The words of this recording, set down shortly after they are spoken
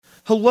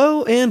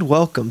Hello and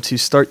welcome to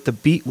Start the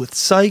Beat with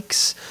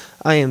Sykes.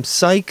 I am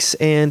Sykes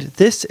and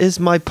this is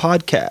my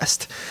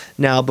podcast.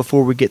 Now,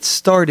 before we get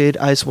started,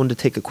 I just wanted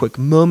to take a quick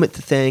moment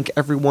to thank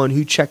everyone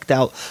who checked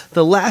out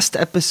the last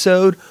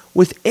episode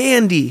with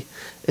Andy.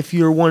 If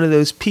you're one of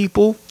those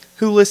people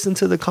who listened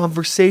to the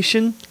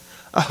conversation,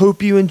 I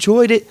hope you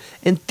enjoyed it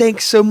and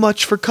thanks so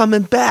much for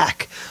coming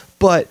back.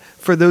 But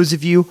for those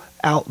of you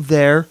out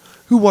there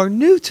who are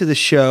new to the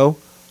show,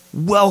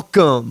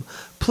 welcome.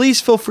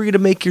 Please feel free to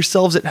make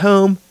yourselves at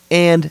home,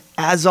 and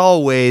as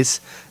always,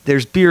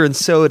 there's beer and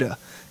soda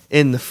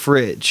in the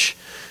fridge.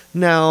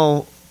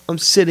 Now, I'm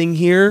sitting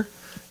here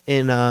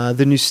in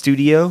the new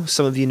studio.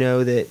 Some of you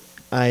know that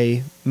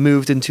I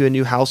moved into a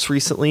new house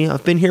recently.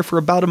 I've been here for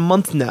about a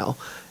month now.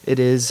 It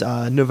is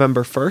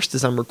November 1st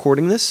as I'm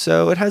recording this,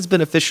 so it has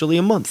been officially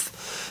a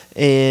month.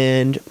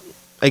 And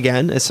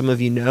again, as some of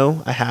you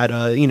know, I had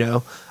a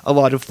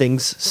lot of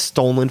things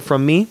stolen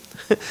from me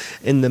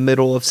in the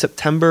middle of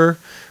September,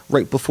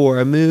 right before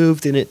I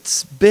moved, and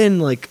it's been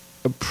like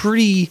a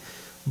pretty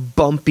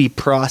bumpy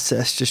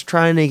process just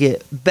trying to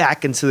get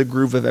back into the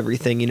groove of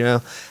everything.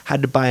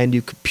 Had to buy a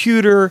new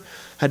computer,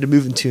 had to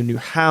move into a new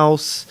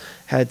house,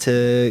 had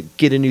to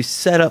get a new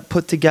setup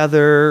put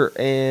together,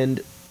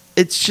 and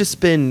it's just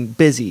been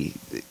busy,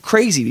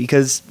 crazy,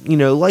 because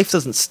life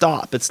doesn't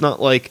stop. It's not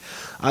like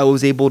I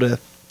was able to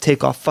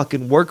take off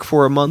fucking work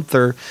for a month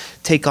or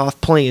take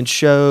off playing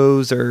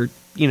shows or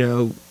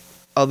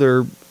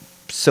other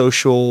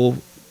social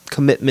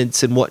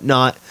commitments and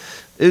whatnot.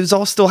 It was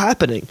all still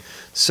happening.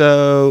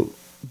 So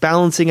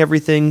balancing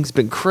everything's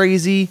been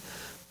crazy,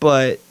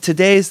 but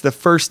today's the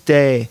first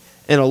day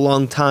in a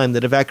long time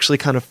that I've actually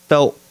kind of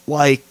felt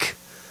like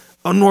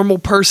a normal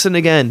person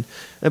again.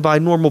 And by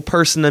normal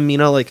person, I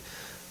mean I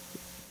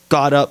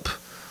got up,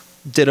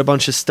 did a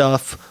bunch of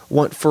stuff,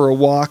 went for a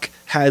walk,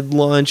 had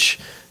lunch,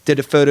 did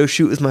a photo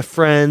shoot with my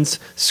friends,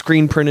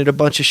 screen printed a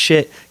bunch of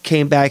shit,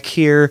 came back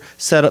here,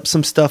 set up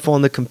some stuff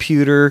on the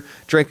computer,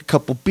 drank a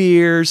couple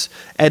beers,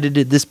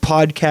 edited this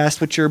podcast,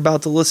 which you're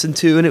about to listen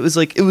to, and it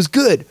was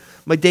good.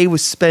 My day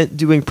was spent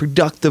doing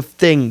productive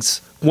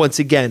things once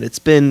again. It's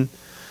been,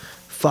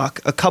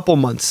 a couple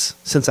months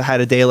since I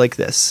had a day like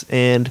this,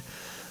 and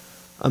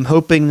I'm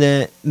hoping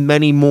that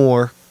many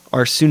more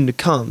are soon to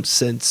come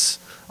since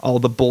all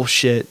the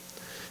bullshit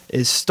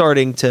is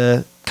starting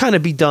to kind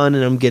of be done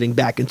and I'm getting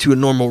back into a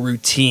normal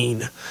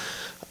routine.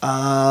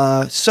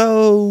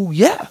 So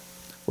yeah,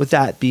 with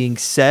that being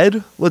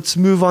said, let's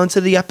move on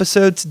to the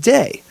episode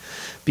today,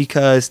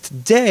 because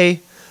today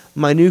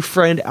my new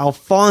friend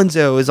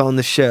Alfonso is on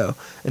the show.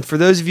 And for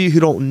those of you who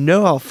don't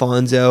know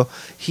Alfonso,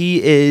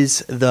 he is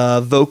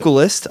the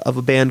vocalist of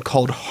a band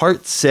called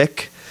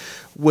Heartsick,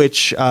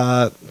 which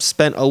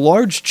spent a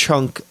large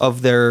chunk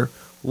of their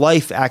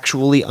life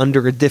actually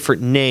under a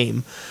different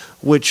name,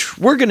 which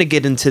we're going to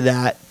get into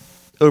that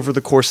over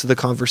the course of the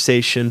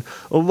conversation,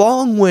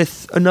 along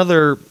with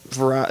a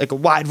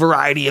wide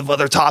variety of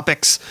other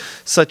topics,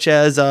 such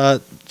as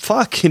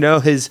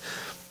his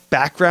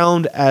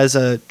background as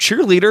a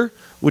cheerleader,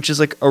 which is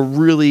a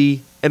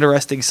really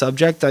interesting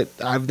subject.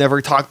 I've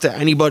never talked to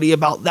anybody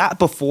about that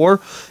before,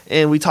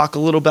 and we talk a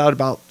little bit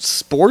about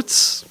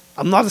sports.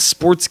 I'm not a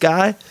sports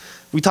guy.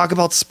 We talk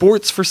about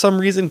sports for some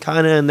reason,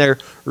 kind of in their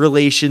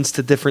relations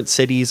to different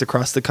cities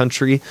across the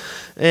country.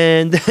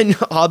 And then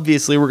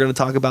obviously we're going to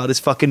talk about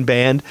his fucking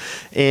band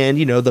and,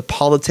 the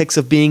politics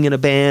of being in a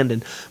band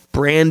and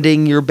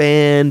branding your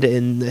band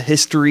and the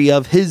history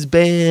of his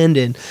band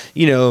and,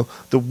 the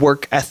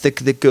work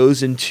ethic that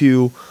goes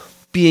into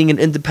being an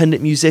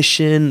independent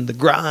musician, the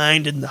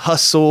grind and the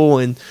hustle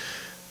and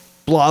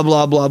blah,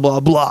 blah, blah, blah,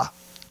 blah.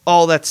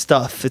 All that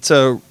stuff. It's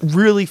a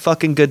really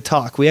fucking good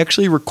talk. We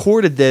actually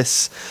recorded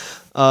this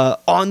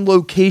on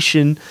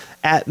location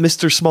at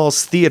Mr.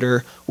 Small's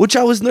Theater, which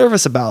I was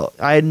nervous about.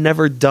 I had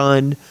never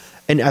done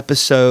an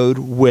episode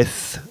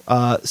with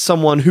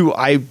someone who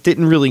I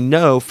didn't really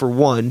know, for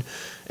one,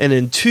 and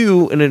then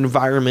two, in an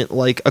environment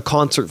like a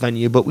concert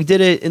venue. But we did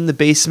it in the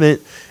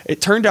basement.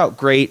 It turned out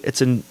great.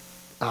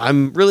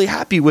 I'm really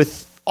happy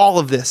with all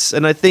of this,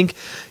 and I think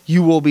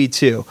you will be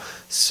too.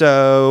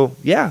 So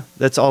yeah,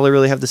 that's all I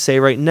really have to say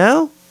right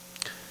now.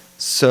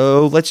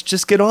 So let's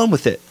just get on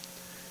with it.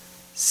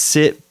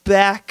 Sit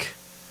back,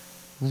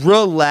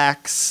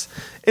 relax,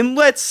 and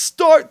let's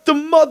start the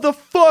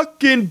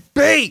motherfucking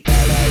beat.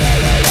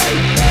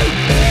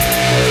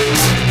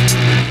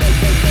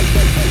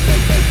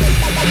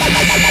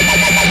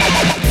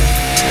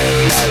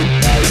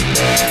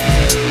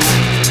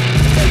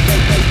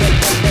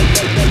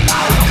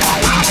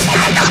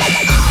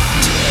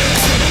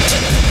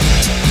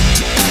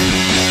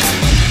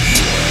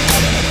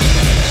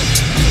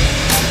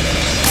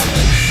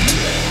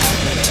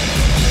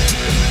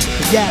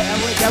 Yeah,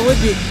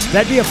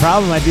 that'd be a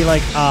problem. I'd be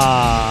like,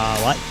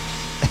 what?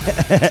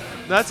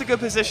 That's a good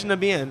position to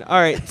be in. All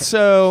right,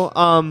 so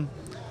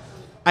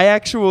I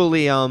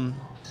actually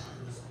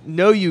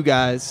know you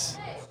guys.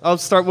 We're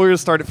gonna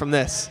start it from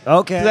this.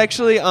 Okay. 'Cause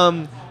actually,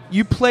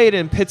 you played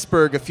in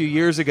Pittsburgh a few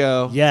years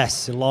ago.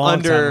 Yes, a long time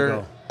under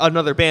ago.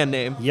 another band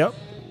name. Yep.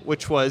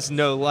 which was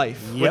No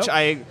Life, Yep. which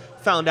I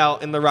found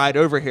out in the ride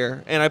over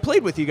here. And I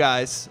played with you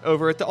guys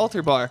over at the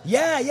Altar Bar.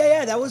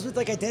 Yeah. That was with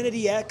like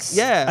Identity X.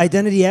 Yeah.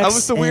 Identity X. I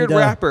was the weird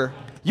rapper.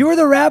 You were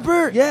the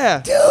rapper?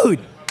 Yeah. Dude,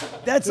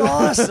 that's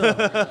awesome.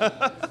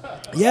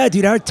 Yeah,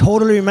 dude, I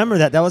totally remember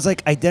that. That was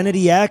like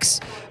Identity X,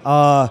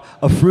 a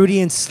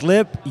Freudian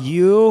Slip,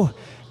 you,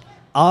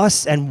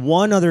 us, and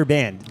one other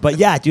band. But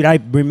yeah, dude, I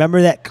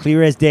remember that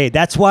clear as day.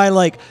 That's why,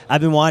 like,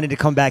 I've been wanting to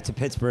come back to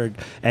Pittsburgh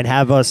and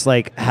have us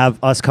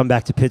come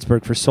back to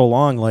Pittsburgh for so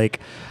long. Like,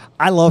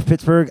 I love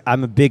Pittsburgh.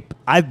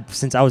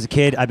 Since I was a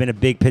kid, I've been a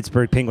big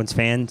Pittsburgh Penguins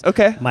fan.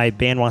 Okay. My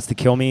band wants to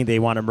kill me. They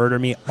want to murder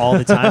me all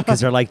the time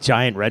because they're like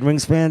giant Red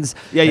Wings fans.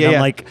 Yeah, and yeah, I'm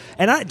yeah. like,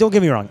 and don't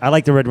get me wrong. I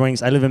like the Red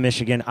Wings. I live in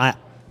Michigan.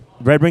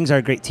 Red Wings are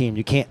a great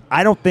team.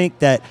 I don't think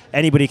that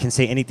anybody can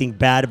say anything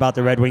bad about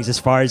the Red Wings as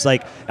far as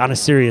like on a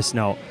serious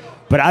note.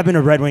 But I've been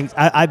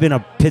I've been a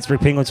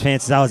Pittsburgh Penguins fan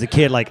since I was a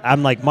kid. Like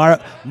I'm like Mario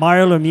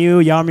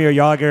Lemieux, Jaromir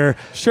Jagr,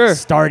 Sure.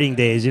 starting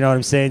days. You know what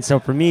I'm saying? So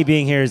for me,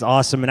 being here is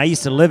awesome. And I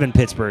used to live in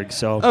Pittsburgh.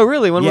 So Oh,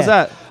 really? When was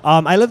yeah. that?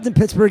 I lived in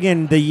Pittsburgh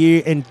in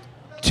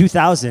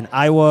 2000.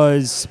 I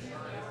was,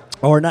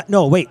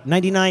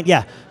 99.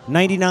 Yeah,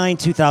 99,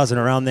 2000,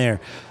 around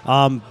there.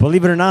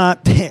 Believe it or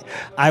not,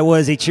 I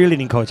was a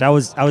cheerleading coach. I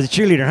was a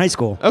cheerleader in high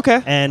school.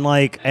 Okay. And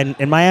like, and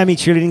in Miami,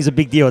 cheerleading is a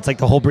big deal. It's like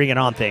the whole Bring It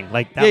On thing.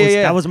 Like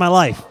that was my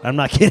life. I'm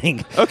not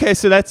kidding. Okay,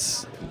 so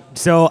that's...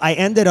 So I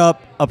ended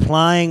up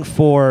applying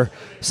for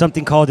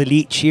something called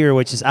Elite Cheer,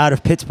 which is out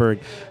of Pittsburgh.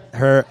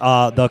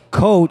 The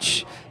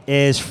coach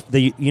is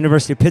the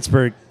University of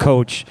Pittsburgh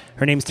coach.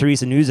 Her name's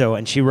Teresa Nuzzo,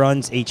 and she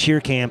runs a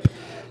cheer camp.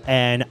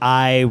 And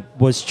I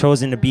was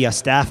chosen to be a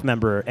staff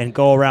member and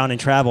go around and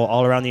travel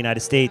all around the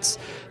United States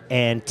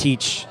and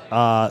teach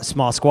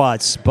small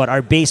squads. But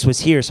our base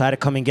was here, so I had to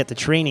come and get the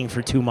training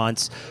for 2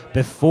 months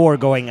before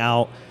going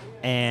out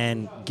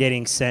and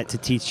getting sent to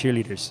teach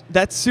cheerleaders.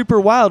 That's super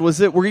wild.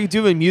 Were you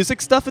doing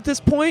music stuff at this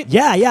point?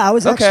 Yeah. I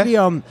was Okay. actually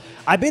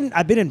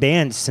I've been in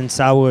bands since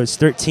I was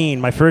 13.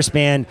 My first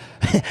band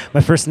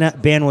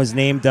band was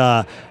named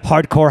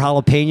Hardcore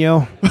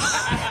Jalapeno.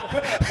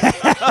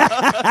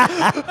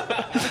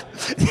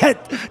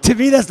 To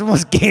me, that's the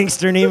most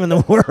gangster name in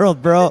the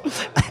world, bro.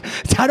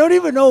 I don't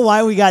even know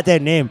why we got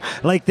that name.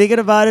 Like, thinking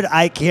about it,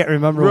 I can't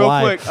remember Real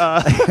why. quick,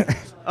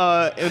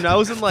 when I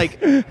was in like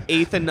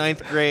 8th and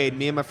 9th grade,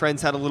 me and my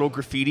friends had a little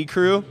graffiti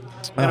crew,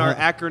 and our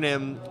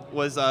acronym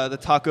was the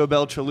Taco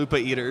Bell Chalupa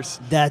Eaters.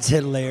 That's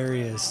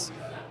hilarious.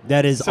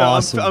 That is So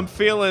awesome. I'm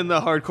feeling the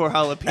hardcore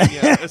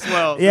jalapeno as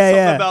well. Yeah, There's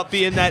yeah. something about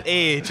being that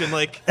age and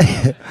like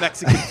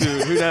Mexican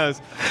food. Who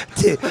knows?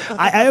 Dude,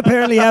 I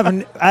apparently have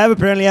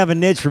a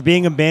niche for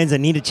being in bands that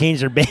need to change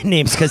their band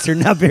names because they're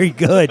not very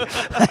good.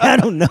 I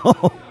don't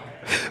know,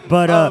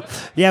 but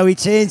yeah, we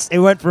changed. It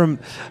went from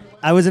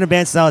I was in a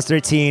band since I was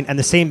 13, and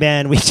the same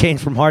band we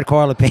changed from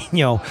Hardcore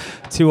Jalapeno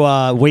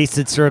to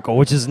Wasted Circle,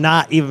 which is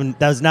not even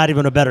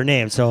a better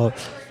name. So,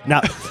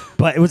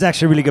 but it was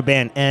actually a really good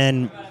band.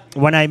 And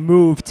when I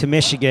moved to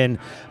Michigan,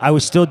 I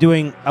was still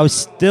doing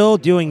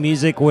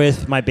music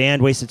with my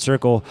band Wasted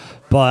Circle,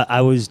 but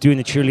I was doing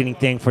the cheerleading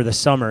thing for the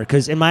summer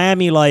because in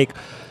Miami, like,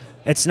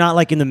 it's not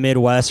like in the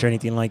Midwest or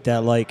anything like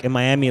that. Like in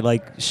Miami,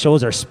 like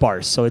shows are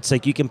sparse, so it's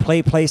like you can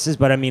play places,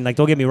 but I mean, like,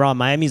 don't get me wrong,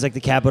 Miami's like the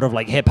capital of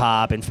like hip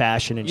hop and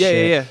fashion and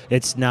shit. Yeah.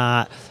 It's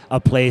not a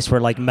place where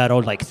like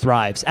metal like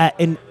thrives.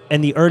 In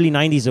the early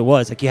 '90s, it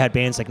was like you had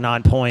bands like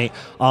Nonpoint,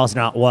 All's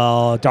Not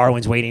Well,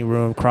 Darwin's Waiting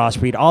Room,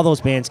 Crossbreed. All those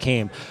bands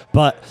came,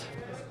 but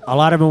a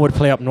lot of them would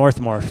play up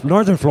north more.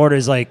 Northern Florida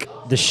is like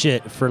the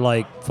shit for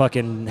like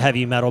fucking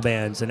heavy metal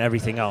bands and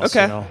everything else.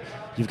 Okay. You know?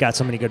 You've got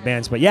so many good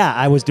bands. But yeah,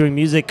 I was doing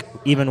music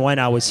even when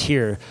I was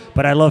here.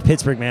 But I love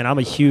Pittsburgh, man. I'm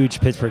a huge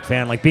Pittsburgh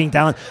fan. Like being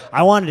down,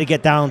 I wanted to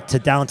get down to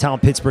downtown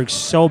Pittsburgh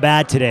so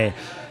bad today.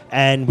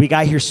 And we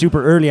got here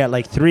super early at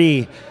like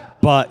 3.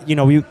 But, you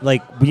know, we're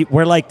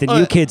like the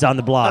new kids on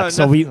the block.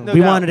 So we doubt.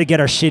 wanted to get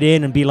our shit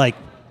in and be like,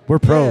 we're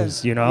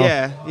pros, you know?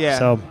 Yeah,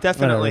 So,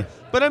 definitely.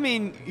 whatever. But I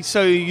mean,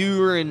 so you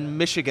were in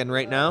Michigan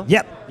right now?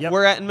 Yep.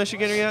 Where at in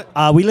Michigan are you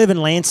at? We live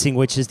in Lansing,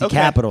 which is the Okay.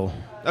 capital.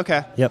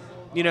 Okay. Yep.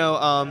 You know,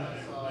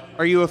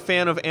 are you a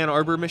fan of Ann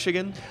Arbor,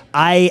 Michigan?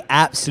 I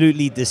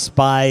absolutely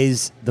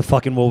despise the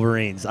fucking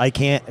Wolverines. I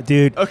can't,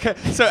 dude. Okay,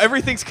 so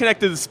everything's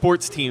connected to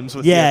sports teams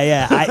with Yeah, you.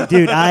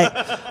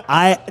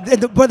 yeah.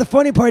 But the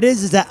funny part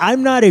is that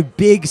I'm not a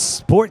big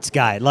sports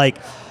guy. Like,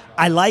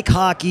 I like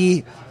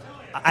hockey.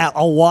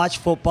 I'll watch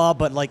football,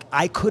 but like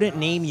I couldn't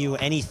name you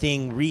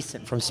anything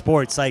recent from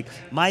sports. Like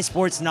my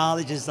sports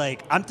knowledge is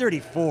like I'm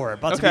 34,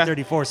 about to be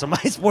 34, so my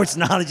sports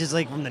knowledge is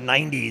like from the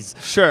 90s.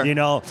 Sure. You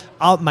know,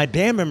 my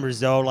band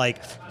members though,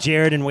 like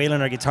Jared and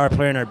Waylon, our guitar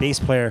player and our bass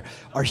player,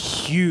 are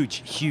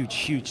huge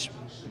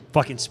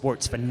fucking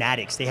sports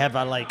fanatics. They have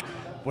like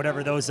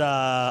whatever those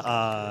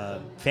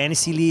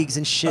fantasy leagues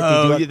and shit.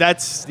 Oh, they do.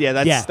 that's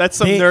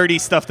some nerdy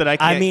stuff that I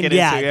can't get into.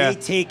 Yeah, They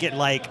take it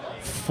like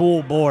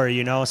full bore,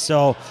 you know.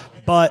 So,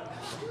 but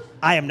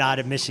I am not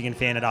a Michigan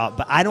fan at all.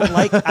 But I don't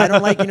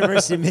like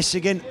University of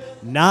Michigan,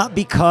 not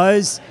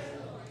because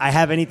I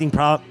have anything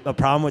a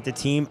problem with the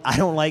team. I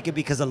don't like it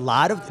because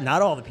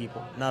not all the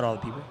people,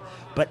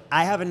 but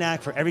I have a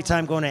knack for every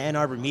time going to Ann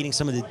Arbor, meeting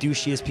some of the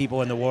douchiest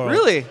people in the world.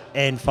 Really?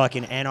 In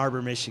fucking Ann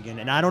Arbor, Michigan.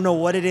 And I don't know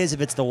what it is, if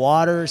it's the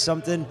water or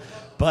something,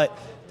 but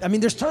I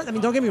mean,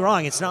 don't get me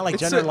wrong. It's not like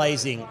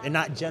generalizing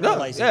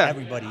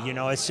everybody, you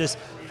know, it's just,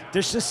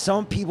 there's just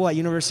some people at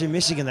University of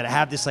Michigan that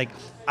have this, like,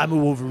 I'm a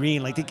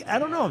Wolverine. Like, I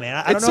don't know, man.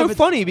 I don't know. It's so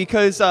funny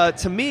because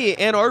to me,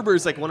 Ann Arbor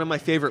is like one of my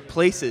favorite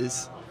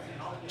places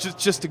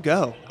just to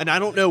go. And I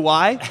don't know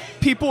why.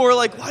 People are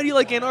like, why do you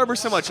like Ann Arbor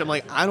so much? I'm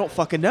like, I don't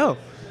fucking know.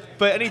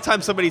 But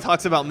anytime somebody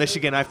talks about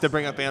Michigan, I have to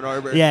bring up Ann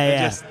Arbor.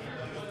 Yeah.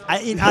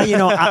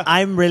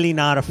 I'm really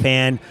not a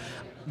fan.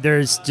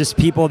 There's just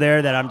people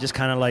there that I'm just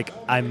kind of like,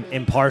 I'm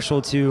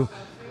impartial to.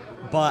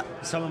 But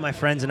some of my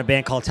friends in a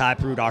band called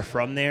Taproot are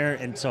from there,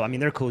 and so I mean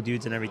they're cool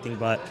dudes and everything.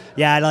 But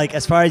yeah, like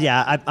as far as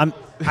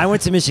I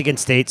went to Michigan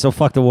State, so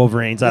fuck the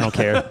Wolverines. I don't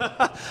care.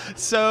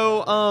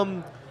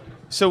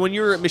 So when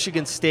you were at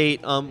Michigan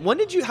State, how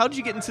did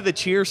you get into the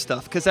cheer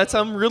stuff? Because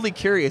I'm really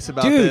curious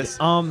about Dude, this.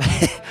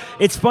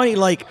 It's funny.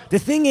 Like the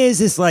thing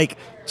is like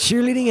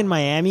cheerleading in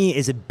Miami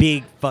is a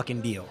big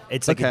fucking deal.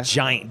 It's like a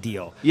giant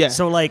deal. Yeah.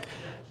 So like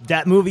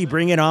that movie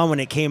Bring It On, when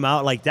it came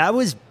out, like that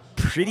was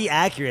pretty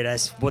accurate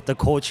as what the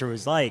culture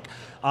was like.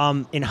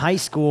 In high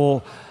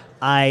school,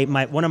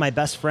 one of my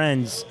best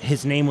friends,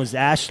 his name was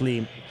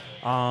Ashley.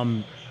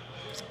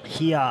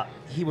 He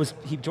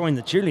joined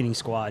the cheerleading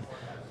squad,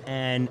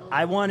 and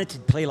I wanted to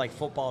play like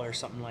football or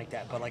something like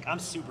that. But like I'm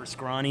super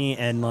scrawny,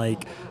 and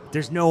like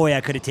there's no way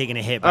I could have taken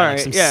a hit by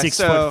some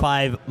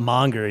 6'5"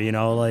 monger, you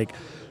know. Like,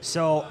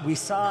 so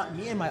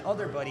me and my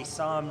other buddy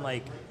saw him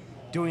like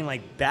doing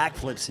like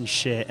backflips and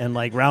shit, and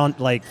like round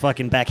like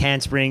fucking back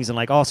handsprings and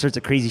like all sorts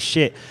of crazy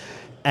shit.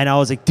 And I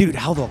was like, dude,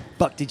 how the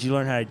fuck did you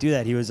learn how to do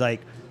that? He was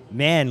like,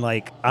 man,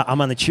 like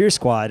I'm on the cheer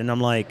squad. And I'm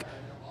like,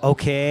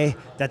 okay,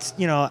 that's,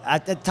 you know,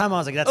 at that time I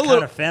was like, that's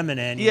kind of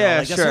feminine. You know?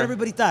 Like, that's what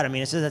everybody thought. I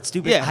mean, it's just that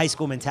stupid high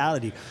school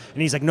mentality.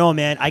 And he's like, no,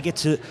 man, I get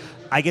to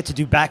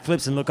do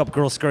backflips and look up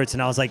girl skirts.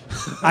 And I was like,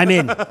 I'm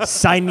in.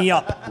 Sign me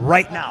up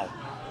right now.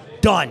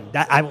 Done.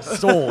 That I was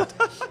sold.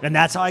 And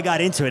that's how I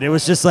got into it. It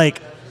was just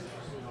like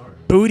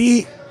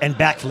booty and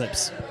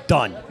backflips.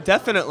 Done.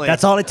 Definitely.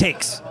 That's all it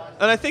takes.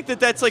 And I think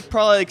that's like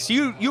probably like,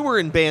 so you were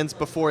in bands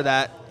before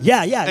that.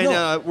 Yeah.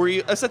 And were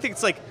you? So I think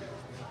it's like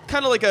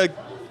kind of like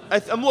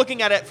I'm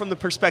looking at it from the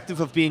perspective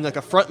of being like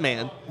a front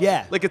man.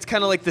 Yeah. Like it's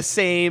kind of like the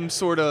same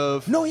sort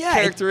of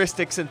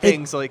characteristics and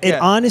things. It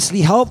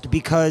honestly helped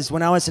because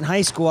when I was in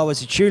high school, I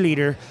was a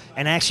cheerleader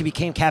and I actually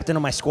became captain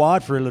of my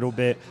squad for a little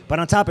bit. But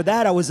on top of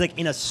that, I was like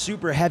in a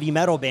super heavy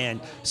metal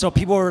band. So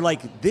people were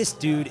like, this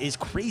dude is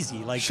crazy.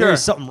 Like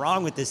there's something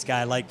wrong with this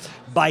guy. Like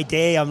by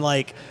day, I'm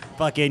like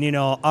fucking, you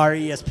know,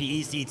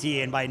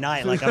 RESPECT, and by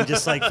night, like I'm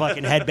just like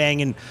fucking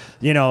headbanging,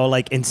 you know,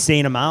 like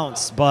insane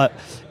amounts. But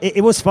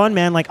it was fun,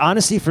 man. Like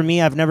honestly, for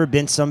me, I've never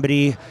been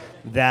somebody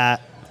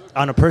that,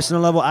 on a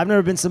personal level, I've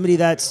never been somebody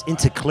that's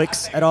into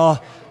cliques at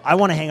all. I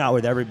want to hang out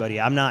with everybody.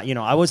 I'm not, you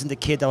know, I wasn't the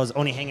kid that was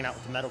only hanging out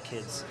with the metal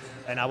kids.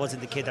 And I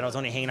wasn't the kid that was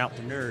only hanging out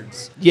with the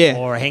nerds. Yeah.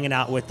 Or hanging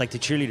out with, like, the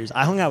cheerleaders.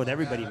 I hung out with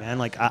everybody, man.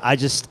 Like,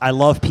 I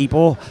love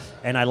people,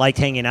 and I liked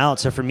hanging out.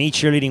 So for me,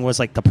 cheerleading was,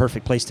 like, the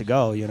perfect place to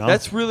go, you know?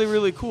 That's really,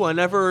 really cool. I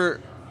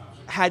never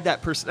had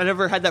that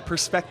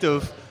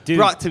perspective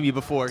brought to me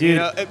before. Dude, you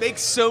know, it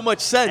makes so much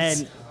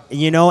sense. And,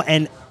 you know,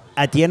 and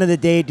at the end of the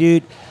day,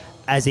 dude,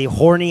 as a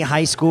horny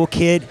high school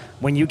kid,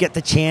 when you get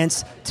the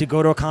chance to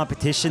go to a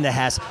competition that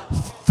has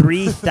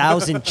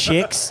 3,000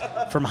 chicks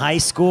from high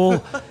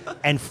school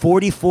and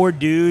 44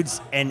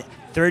 dudes and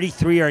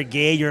 33 are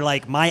gay, you're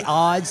like, my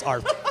odds are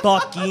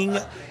fucking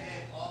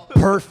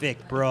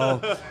perfect,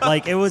 bro.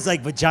 Like, it was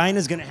like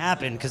vagina's gonna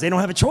happen because they don't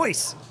have a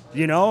choice.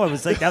 You know, it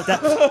was like that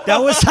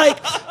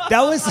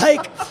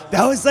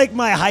was like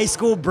my high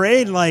school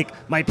brain.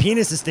 Like my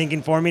penis is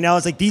thinking for me now.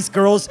 It's like these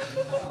girls,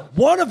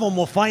 one of them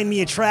will find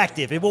me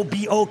attractive. It will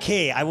be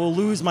okay. I will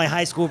lose my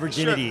high school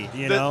virginity.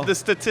 Sure. You know, the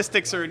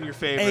statistics are in your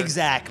favor.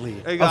 Exactly.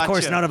 Gotcha. Of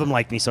course, none of them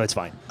like me, so it's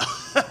fine.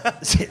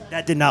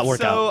 That did not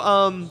work out.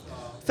 So,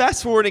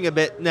 fast forwarding a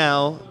bit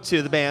now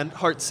to the band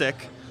Heartsick,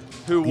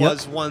 who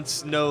was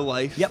once No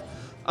Life. Yep.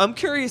 I'm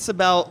curious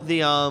about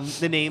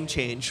the name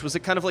change. Was it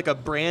kind of like a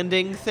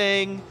branding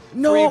thing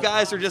for you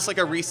guys, or just like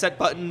a reset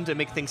button to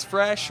make things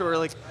fresh, or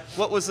like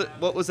what was it?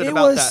 What was it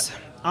about that?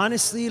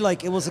 Honestly,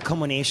 like it was a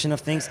combination of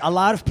things. A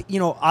lot of, you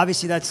know,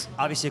 obviously that's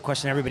obviously a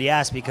question everybody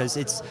asks because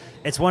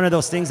it's one of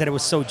those things that it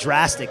was so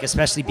drastic,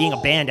 especially being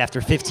a band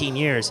after 15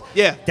 years.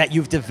 Yeah. That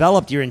you've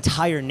developed your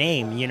entire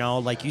name. You know,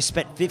 like you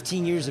spent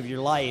 15 years of your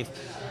life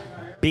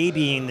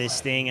babying this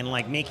thing and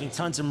like making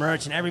tons of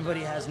merch, and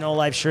everybody has No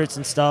Life shirts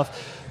and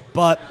stuff.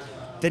 But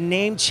the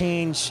name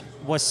change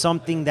was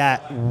something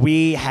that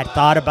we had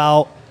thought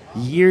about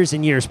years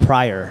and years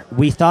prior.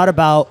 We thought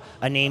about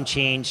a name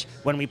change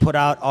when we put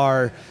out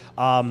our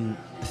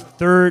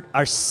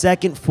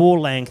second full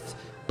length,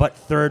 but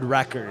third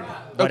record.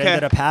 What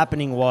ended up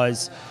happening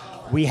was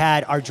we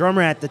had our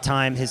drummer at the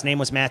time, his name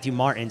was Matthew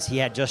Martins. He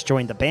had just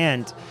joined the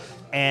band,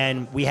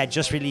 and we had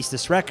just released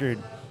this record.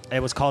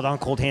 It was called On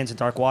Cold Hands and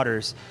Dark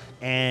Waters.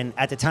 And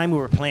at the time, we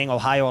were playing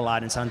Ohio a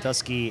lot in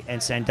Sandusky,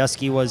 and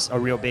Sandusky was a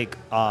real big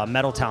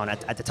metal town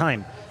at the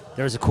time.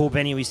 There was a cool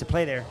venue we used to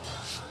play there.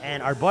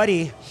 And our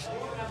buddy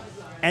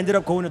ended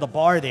up going to the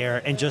bar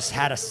there and just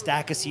had a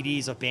stack of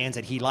CDs of bands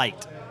that he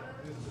liked.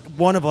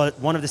 One of the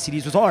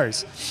CDs was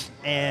ours.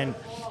 And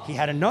he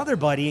had another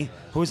buddy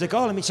who was like,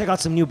 oh, let me check out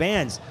some new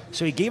bands.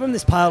 So he gave him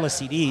this pile of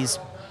CDs,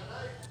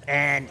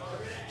 and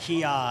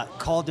he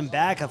called him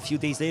back a few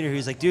days later. He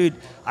was like, dude,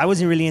 I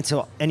wasn't really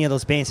into any of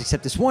those bands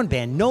except this one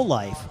band, No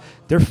Life.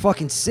 They're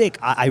fucking sick.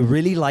 I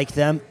really like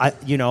them.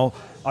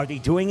 Are they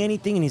doing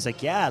anything? And he's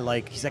like, yeah.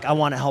 He's like, I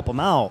want to help them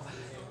out.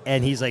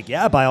 And he's like,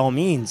 yeah, by all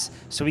means.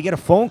 So we get a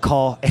phone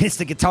call, and it's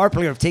the guitar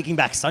player of Taking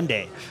Back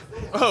Sunday.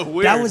 Oh,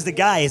 weird. That was the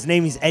guy. His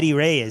name is Eddie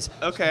Reyes.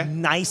 Okay.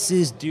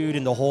 Nicest dude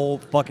in the whole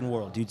fucking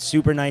world, dude.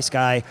 Super nice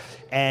guy.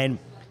 And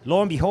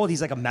lo and behold,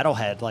 he's like a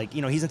metalhead.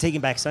 He's in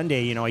Taking Back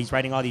Sunday. He's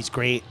writing all these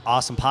great,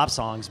 awesome pop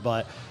songs,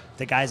 but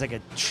the guy's like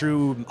a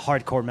true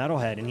hardcore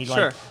metalhead, and he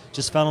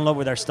just fell in love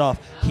with our stuff.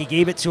 He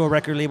gave it to a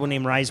record label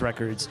named Rise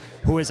Records,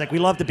 who was like, we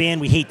love the band,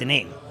 we hate the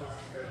name.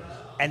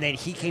 And then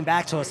he came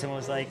back to us and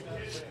was like,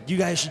 you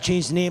guys should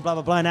change the name, blah,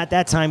 blah, blah. And at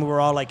that time, we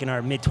were all like in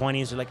our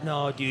mid-20s. We're like,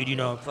 no, dude,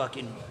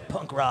 fucking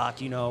punk rock,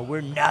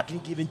 we're not going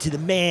to give in to the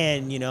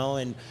man,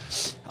 And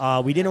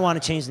we didn't want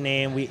to change the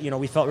name.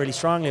 We felt really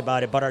strongly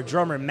about it. But our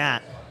drummer,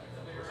 Matt,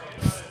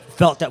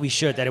 felt that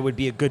that it would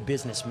be a good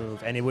business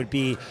move. And it would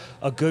be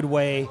a good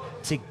way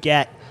to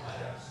get,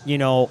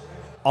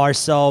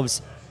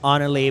 ourselves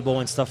on a label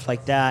and stuff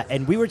like that.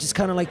 And we were just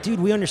kind of like,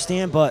 dude, we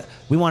understand, but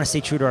we want to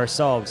stay true to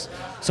ourselves.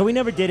 So we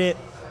never did it.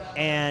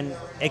 And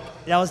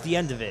that was the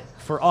end of it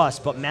for us.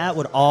 But Matt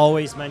would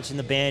always mention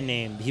the band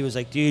name. He was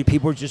like, dude,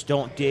 people just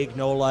don't dig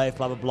No Life,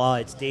 blah, blah, blah.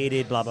 It's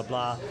dated, blah, blah,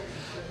 blah.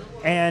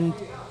 And,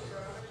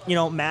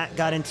 Matt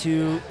got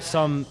into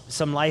some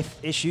life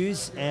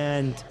issues,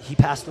 and he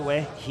passed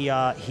away. He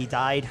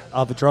died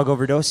of a drug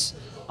overdose.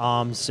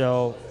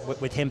 So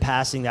with him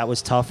passing, that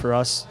was tough for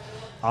us.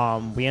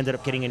 We ended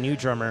up getting a new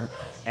drummer.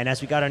 And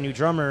as we got our new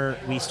drummer,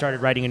 we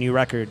started writing a new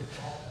record.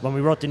 When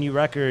we wrote the new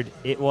record,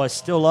 it was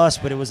still us,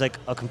 but it was like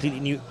a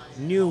completely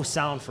new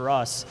sound for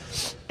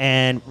us.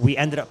 And we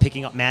ended up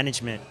picking up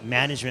management.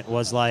 Management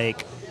was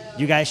like,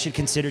 you guys should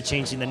consider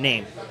changing the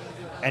name.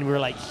 And we were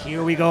like,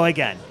 here we go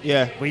again.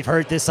 Yeah. We've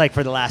heard this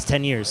for the last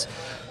 10 years.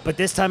 But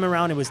this time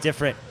around, it was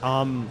different.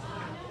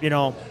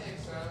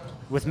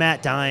 With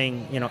Matt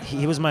dying,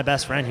 he was my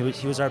best friend.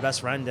 He was our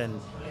best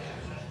friend.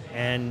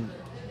 And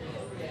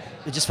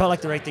it just felt like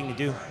the right thing to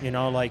do,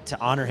 to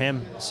honor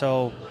him.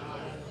 So,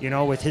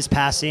 with his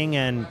passing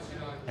and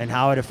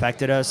how it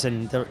affected us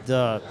and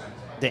the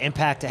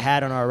impact it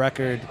had on our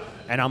record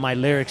and on my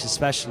lyrics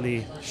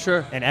especially.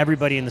 Sure. And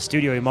everybody in the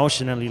studio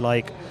emotionally,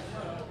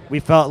 we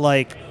felt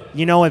like,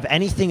 if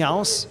anything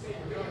else,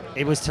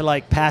 it was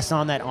to pass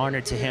on that honor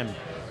to him.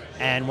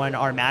 And when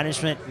our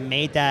management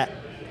made that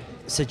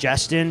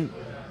suggestion,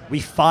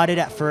 we fought it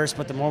at first,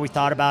 but the more we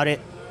thought about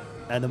it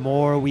and the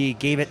more we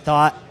gave it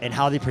thought and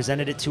how they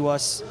presented it to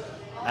us,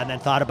 and then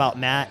thought about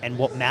Matt and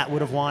what Matt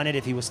would have wanted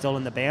if he was still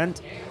in the band,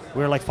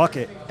 we were like, fuck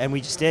it. And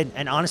we just did.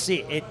 And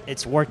honestly,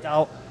 it's worked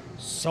out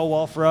so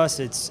well for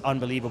us. It's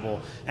unbelievable.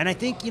 And I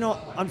think,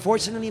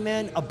 unfortunately,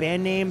 man, a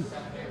band name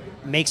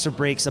makes or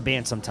breaks a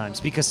band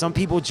sometimes, because some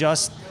people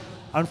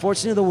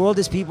unfortunately, the world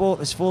is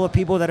full of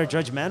people that are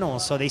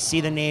judgmental. So they see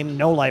the name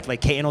No Life,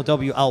 like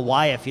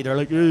KNOWLYFE. They're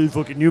like, hey,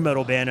 fucking new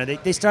metal band. Or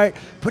they start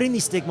putting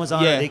these stigmas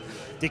on it.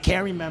 They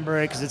can't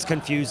remember it because it's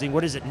confusing.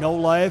 What is it, No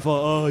Life?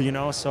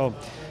 So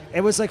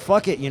it was like,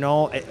 fuck it,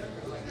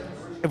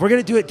 if we're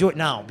going to do it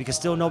now, because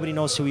still nobody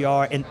knows who we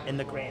are in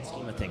the grand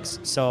scheme of things.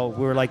 So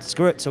we were like,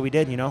 screw it. So we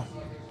did,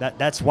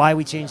 That's why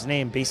we changed the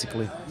name,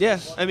 basically. Yeah,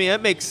 I mean,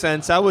 that makes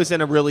sense. I was in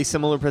a really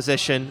similar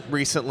position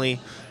recently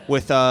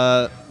with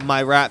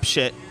my rap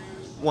shit,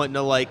 wanting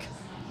to,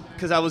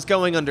 because I was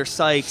going under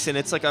Sykes, and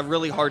it's, a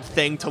really hard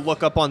thing to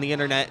look up on the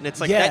internet, and it's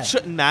that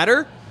shouldn't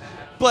matter.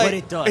 But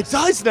it does. It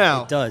does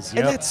now. It does,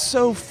 And that's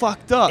so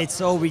fucked up. It's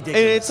so ridiculous.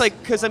 And it's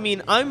because,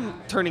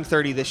 I'm turning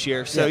 30 this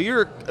year, so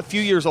you're a few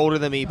years older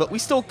than me, but we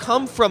still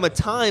come from a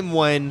time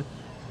when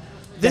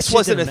this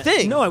wasn't a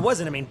thing. No, it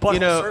wasn't. Butthole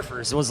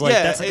Surfers was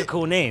that's a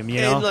cool name,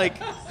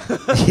 And,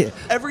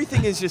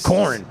 everything is just...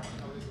 Korn.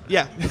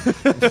 Yeah.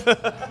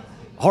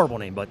 Horrible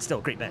name, but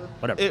still great band.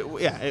 Whatever.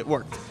 It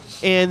worked.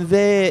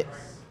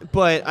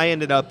 But I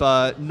ended up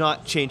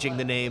not changing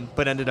the name,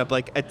 but ended up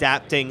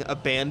adapting a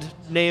band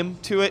name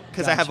to it,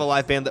 because I have a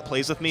live band that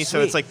plays with me.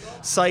 Sweet. So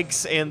it's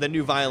Sykes and the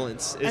New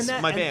Violence is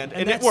my band,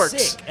 and it that's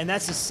works. Sick. And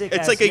that's a sick.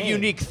 It's name. a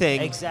unique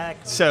thing.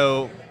 Exactly.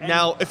 So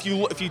now, if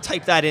you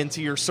type that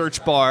into your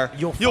search bar,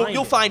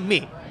 you'll find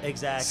me.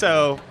 Exactly.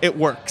 So it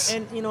works.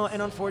 And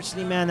and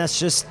unfortunately, man,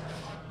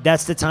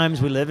 that's the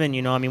times we live in.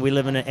 We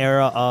live in an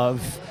era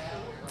of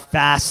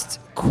fast,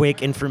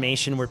 quick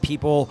information where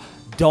people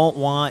don't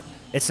want.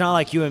 It's not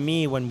like you and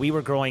me when we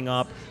were growing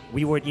up.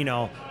 We were,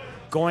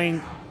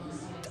 going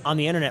on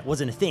the internet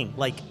wasn't a thing.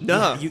 Like,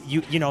 No.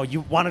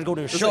 you wanted to go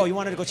to a show, like- you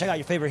wanted to go check out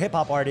your favorite hip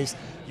hop artist.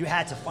 You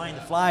had to find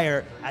the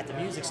flyer at the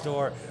music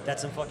store that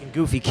some fucking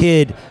goofy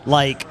kid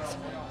like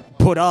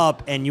put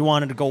up, and you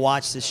wanted to go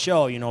watch this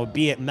show.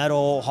 Be it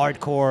metal,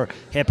 hardcore,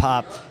 hip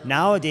hop.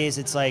 Nowadays,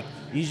 it's like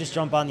you just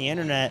jump on the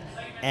internet,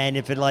 and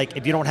if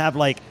you don't have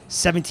like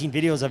 17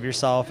 videos of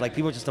yourself, like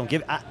people just don't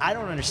give. I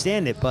don't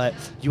understand it, but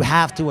you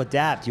have to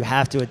adapt. You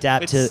have to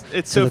adapt to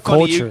so the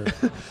funny. culture.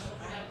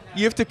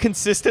 You have to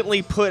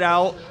consistently put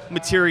out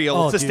material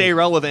Oh, to dude. stay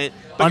relevant,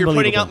 but you're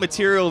putting Unbelievable. out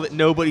material that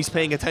nobody's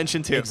paying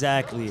attention to.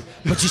 Exactly.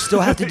 But you still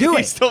have to do You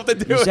it. still have to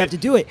do You just it. have to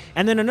do it.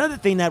 And then another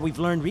thing that we've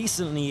learned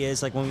recently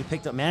is like when we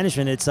picked up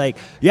management, it's like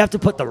you have to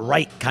put the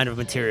right kind of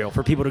material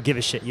for people to give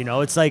a shit.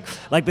 It's like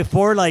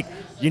before,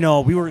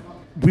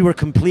 we were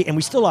complete, and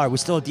we still are. We're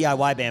still a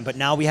DIY band, but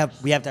now we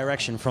have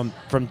direction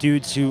from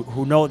dudes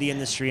who know the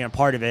industry and are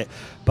part of it.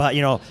 But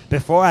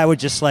before I would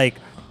just like,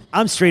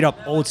 I'm straight up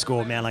old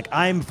school, man. Like,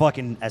 I'm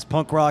fucking as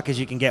punk rock as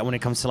you can get when it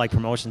comes to like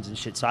promotions and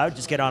shit. So I would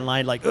just get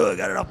online like, oh, I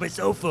got it off my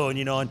cell phone,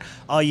 and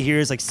all you hear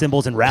is like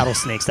cymbals and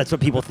rattlesnakes. That's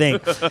what people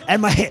think.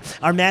 And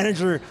our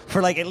manager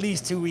for like at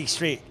least 2 weeks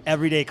straight,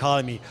 every day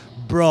calling me,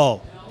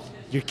 bro,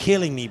 you're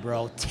killing me,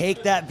 bro.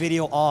 Take that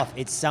video off.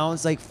 It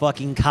sounds like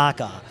fucking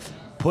caca.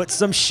 Put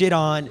some shit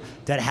on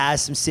that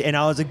has some. And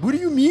I was like, what do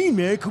you mean,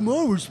 man? Come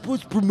on, we're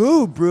supposed to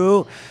promote,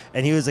 bro.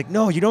 And he was like,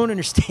 no, you don't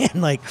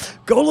understand. Like,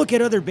 go look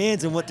at other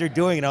bands and what they're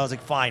doing. And I was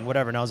like, fine,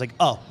 whatever. And I was like,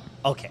 oh,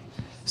 okay.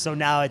 So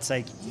now it's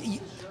like,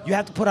 you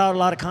have to put out a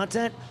lot of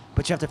content,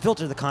 but you have to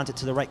filter the content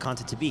to the right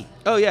content to be.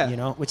 Oh,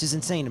 yeah. Which is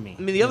insane to me.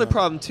 I mean, the other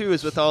problem, too,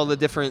 is with all the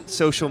different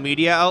social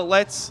media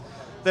outlets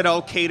that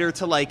all cater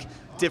to, like,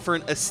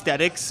 different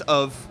aesthetics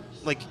of,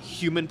 like,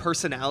 human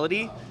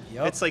personality.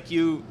 Yep. It's like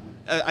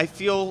I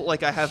feel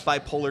like I have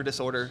bipolar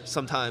disorder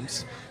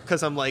sometimes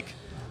because I'm like,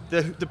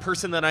 the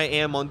person that I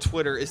am on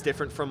Twitter is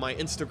different from my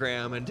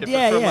Instagram and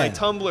different from my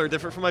Tumblr,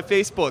 different from my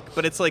Facebook.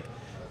 But it's like,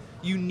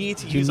 you need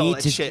to use all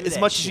that shit as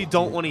much as you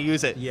don't want to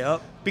use it.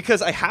 Yep.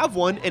 Because I have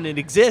one and it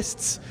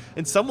exists,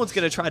 and someone's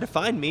going to try to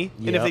find me.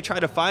 And if Yep. they try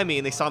to find me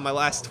and they saw my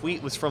last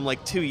tweet was from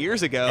like 2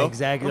 years ago,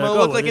 Exactly. I'm going Like,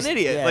 to oh, look like this- an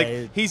idiot. yeah,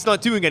 like, he's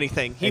not doing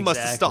anything. He must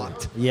have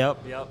Exactly. stopped.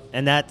 Yep.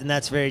 And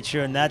that's very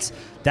true. And that's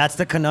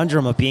the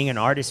conundrum of being an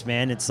artist,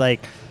 man. It's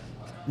like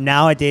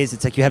nowadays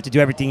it's like you have to do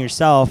everything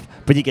yourself,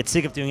 but you get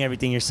sick of doing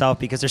everything yourself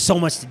because there's so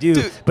much to do.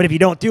 Dude. But if you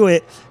don't do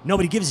it,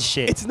 nobody gives a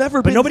shit. It's never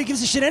but been- nobody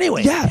gives a shit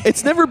anyway. Yeah,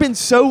 it's never been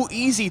so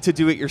easy to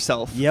do it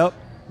yourself. Yep.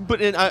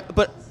 But It's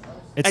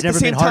at the never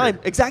same been harder. time,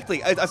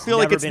 exactly. I feel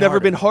like never it's been never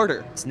harder. been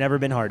harder. It's never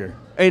been harder.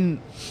 And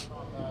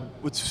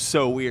what's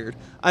so weird,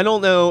 I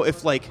don't know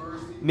if like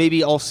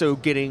maybe also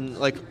getting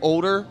like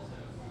older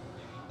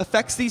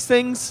affects these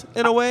things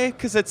in a way,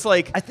 because it's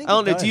like I think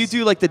don't it know. Do you does.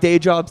 do like the day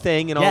job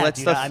thing and all that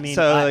dude, stuff? I mean,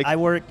 so I, like, I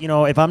work.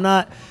 If I'm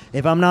not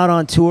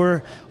on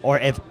tour or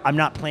if I'm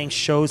not playing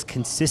shows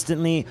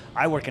consistently,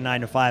 I work a 9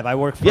 to 5. I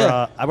work for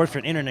Yeah. I work for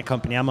an internet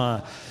company. I'm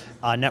a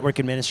network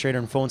administrator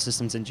and phone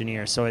systems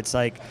engineer. So it's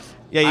like,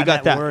 Yeah, you I'm got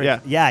at that, work.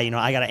 yeah.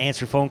 I got to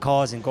answer phone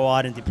calls and go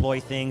out and deploy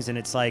things, and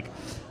it's like,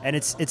 and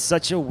it's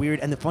such a weird.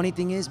 And the funny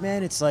thing is,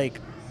 man, it's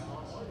like.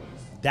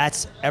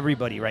 That's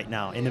everybody right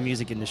now in the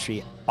music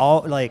industry.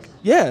 All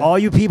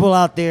you people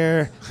out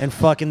there and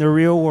fucking the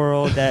real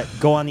world that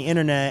go on the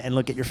internet and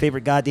look at your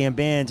favorite goddamn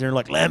bands and are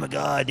like, Lamb of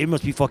God, they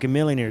must be fucking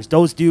millionaires.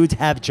 Those dudes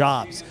have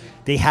jobs.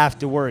 They have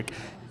to work.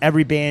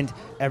 Every band,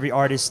 every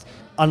artist,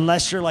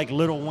 unless you're like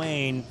Lil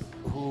Wayne,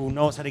 who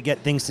knows how to get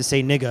things to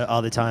say nigga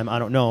all the time. I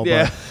don't know,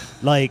 Yeah.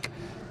 but like,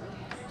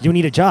 you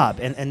need a job,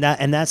 and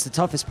that's the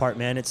toughest part,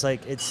 man. It's like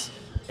it's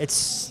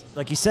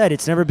like you said,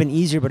 it's never been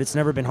easier, but it's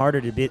never been harder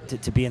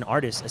to be an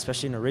artist,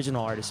 especially an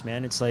original artist,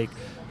 man. It's like,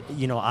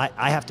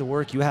 I have to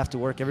work, you have to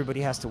work,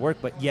 everybody has to work,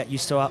 but yet you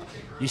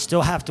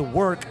still have to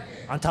work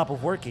on top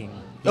of working.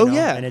 you know?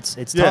 yeah, and it's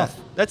yeah. tough.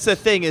 That's the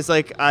thing is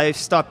like I've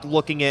stopped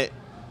looking at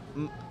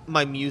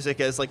my music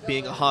as like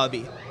being a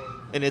hobby.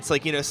 And it's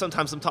like,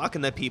 sometimes I'm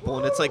talking to people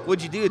and it's like,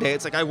 what'd you do today?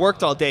 It's like, I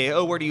worked all day.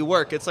 Oh, where do you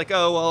work? It's like,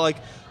 oh, well, like,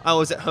 I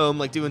was at home,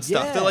 like, doing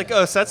stuff. Yeah. They're like,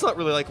 oh, so that's not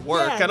really like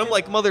work. Yeah, and I'm man.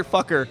 like,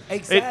 motherfucker,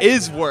 Exactly. it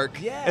is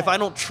work. Yeah. If I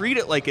don't treat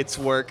it like it's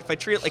work, if I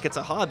treat it like it's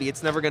a hobby,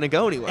 it's never going to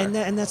go anywhere. And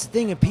that's the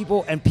thing, and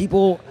people, and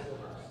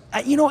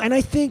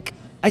I think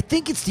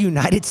it's the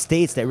United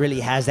States that really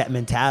has that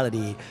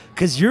mentality,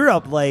 because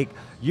Europe,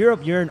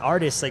 you're an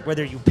artist, like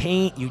whether you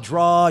paint, you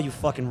draw, you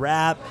fucking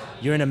rap,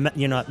 you're in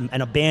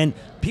a band,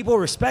 people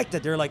respect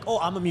that. They're like, oh,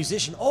 I'm a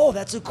musician. Oh,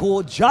 that's a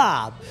cool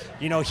job.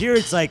 Here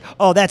it's like,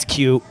 oh, that's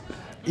cute.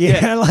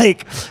 Yeah,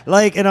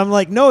 like, and I'm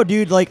like, no,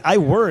 dude, like, I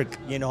work,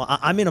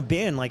 I'm in a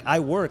band, like, I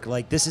work,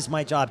 like, this is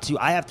my job too.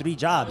 I have 3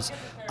 jobs.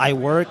 I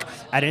work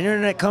at an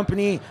internet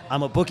company,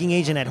 I'm a booking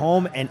agent at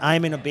home, and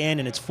I'm in a band,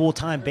 and it's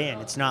full-time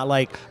band. It's not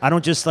like, I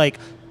don't just, like,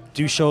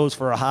 do shows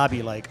for a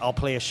hobby. Like, I'll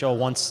play a show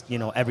once,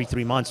 every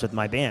 3 months with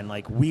my band.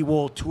 Like, we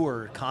will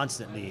tour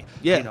constantly,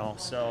 Yeah.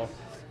 so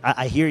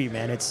I hear you,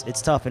 man. It's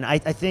tough, and I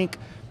think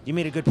you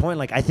made a good point.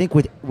 Like, I think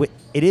with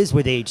it is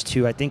with age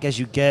too. I think as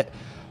you get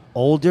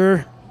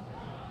older,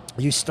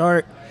 you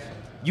start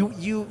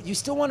you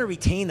still want to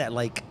retain that,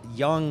 like,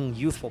 young,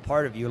 youthful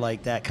part of you,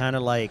 like that kind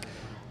of like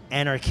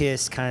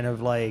anarchist kind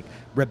of like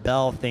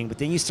rebel thing. But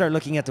then you start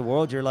looking at the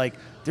world, you're like,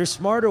 there's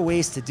smarter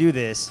ways to do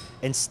this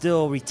and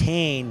still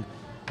retain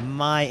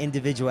my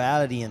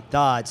individuality and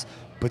thoughts,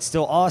 but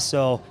still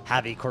also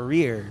have a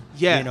career,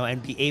 Yeah. you know,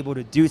 and be able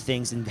to do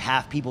things and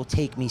have people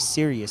take me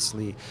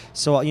seriously.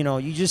 So, you know,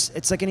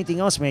 it's like anything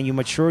else, man. You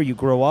mature, you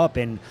grow up,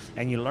 and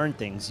you learn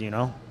things, you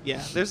know?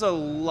 Yeah, there's a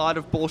lot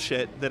of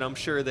bullshit that I'm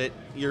sure that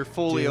you're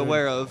fully Dude.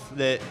 aware of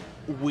that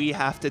we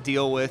have to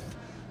deal with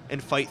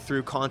and fight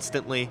through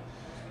constantly.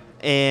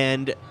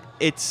 And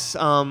it's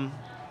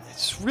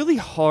really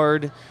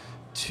hard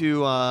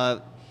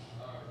to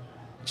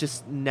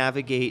just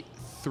navigate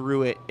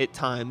through it at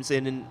times.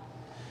 And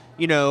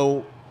you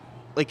know,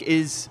 like,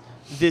 is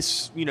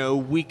this, you know,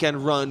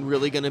 weekend run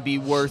really going to be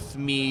worth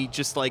me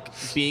just like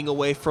being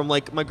away from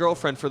like my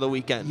girlfriend for the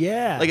weekend?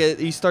 Yeah. Like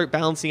you start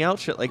balancing out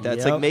shit like that.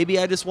 It's Yep. like, maybe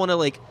I just want to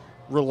like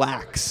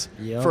relax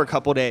Yep. for a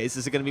couple days.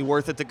 Is it going to be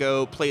worth it to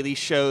go play these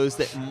shows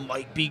that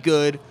might be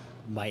good,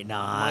 Might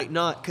not. might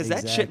not? Because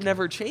that shit Exactly.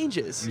 never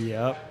changes.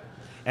 Yep.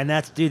 And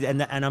that's, dude,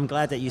 and I'm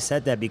glad that you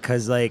said that,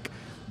 because like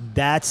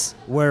that's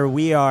where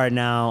we are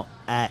now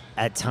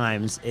at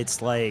times.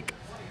 It's like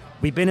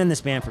we've been in this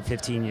band for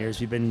 15 years.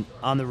 We've been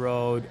on the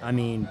road. I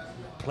mean,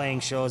 playing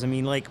shows. I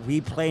mean, like we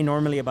play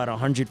normally about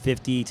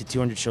 150 to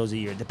 200 shows a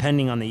year,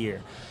 depending on the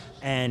year.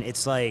 And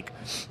it's like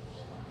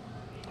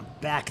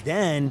back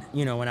then,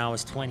 you know, when I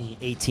was 20,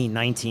 18,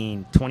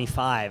 19,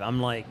 25,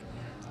 I'm like,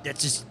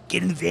 let's just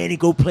get in the van and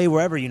go play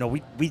wherever. You know,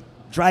 we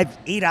drive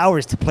 8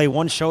 hours to play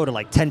one show to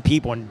like 10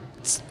 people and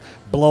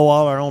blow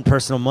all our own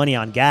personal money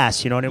on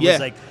gas, you know? And it Yeah. was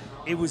like,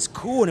 it was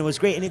cool and it was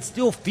great. And it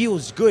still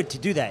feels good to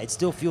do that. It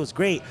still feels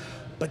great.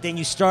 But then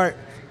you start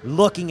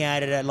looking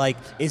at it at like,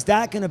 is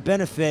that going to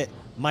benefit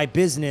my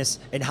business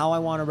and how I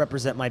want to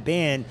represent my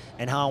band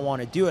and how I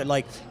want to do it?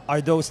 Like, are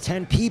those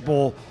 10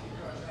 people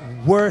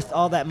worth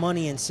all that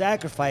money and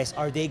sacrifice?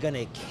 Are they going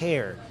to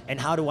care? And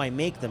how do I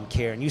make them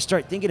care? And you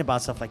start thinking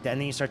about stuff like that. And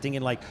then you start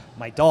thinking like,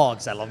 my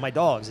dogs, I love my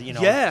dogs. You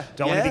know, Yeah,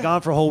 do I want to yeah. be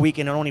gone for a whole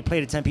weekend and only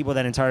play to 10 people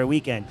that entire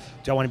weekend?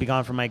 Do I want to be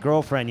gone from my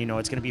girlfriend? You know,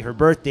 it's going to be her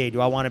birthday.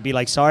 Do I want to be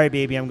like, sorry,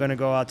 baby, I'm going to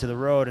go out to the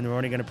road and we're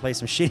only going to play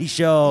some shitty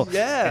show.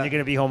 Yeah. And you're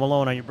going to be home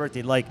alone on your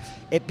birthday. Like,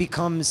 it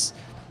becomes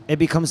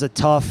a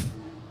tough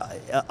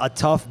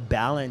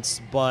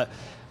balance. But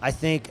I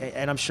think,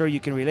 and I'm sure you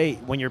can relate,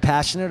 when you're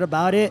passionate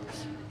about it,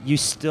 you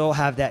still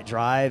have that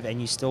drive and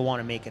you still want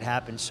to make it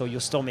happen. So you'll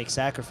still make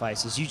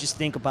sacrifices. You just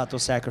think about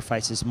those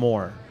sacrifices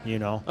more, you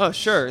know? Oh,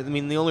 sure. I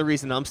mean, the only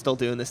reason I'm still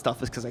doing this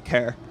stuff is because I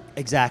care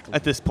Exactly.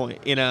 at this point.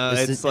 You know,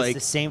 It's like the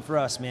same for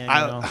us, man.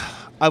 You know?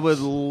 I would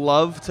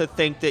love to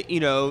think that, you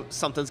know,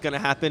 something's going to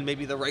happen.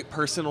 Maybe the right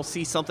person will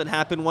see something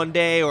happen one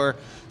day, or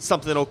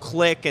something will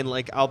click and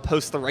like I'll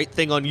post the right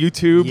thing on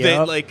YouTube Yep.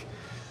 that like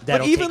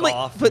That'll but even take like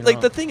off, but you like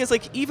know? the thing is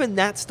like even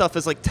that stuff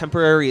is like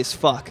temporary as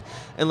fuck.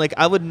 And like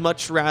I would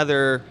much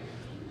rather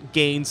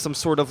gain some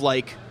sort of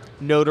like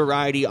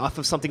notoriety off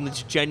of something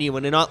that's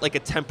genuine and not like a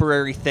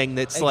temporary thing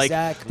that's like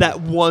Exactly.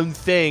 that one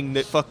thing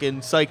that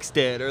fucking Sykes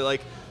did, or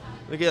like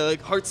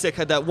Heartsick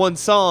had that one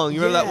song.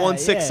 You remember that one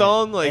sick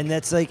song? Like, and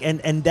that's like,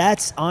 and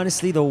that's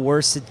honestly the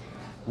worst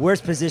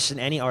position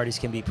any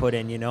artist can be put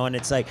in, you know. And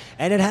it's like,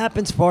 and it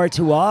happens far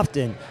too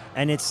often.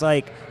 And it's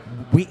like,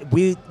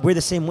 we're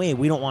the same way.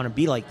 We don't want to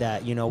be like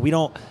that, you know. We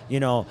don't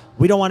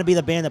want to be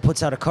the band that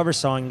puts out a cover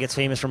song and gets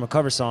famous from a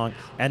cover song,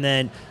 and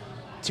then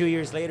 2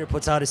 years later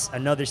puts out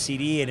another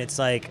CD, and it's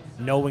like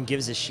no one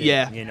gives a shit,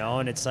 Yeah. you know.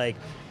 And it's like,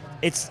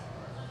 it's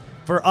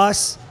for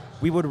us,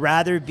 we would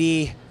rather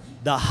be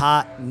the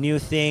hot new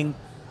thing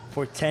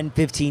for 10,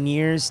 15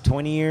 years,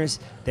 20 years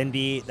than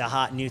be the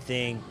hot new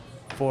thing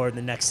for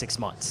the next 6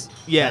 months.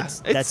 Yeah,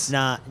 That's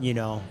not, you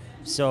know.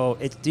 So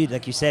it's, dude,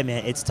 like you said,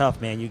 man, it's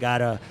tough, man. You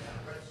gotta,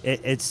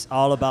 it's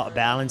all about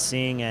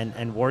balancing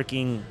and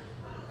working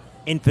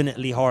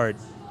infinitely hard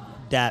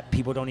that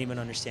people don't even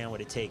understand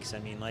what it takes. I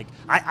mean, like,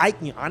 I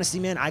you know,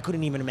 honestly, man, I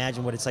couldn't even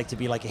imagine what it's like to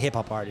be like a hip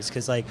hop artist,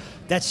 because like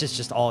that's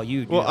just all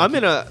you do. well, I'm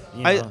in a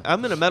you know.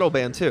 I'm in a metal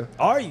band too.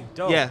 Are you?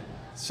 Dope. Yeah.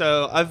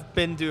 So I've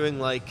been doing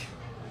like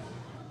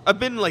I've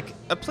played in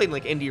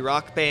like indie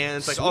rock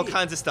bands, like all Sweet.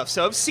 kinds of stuff.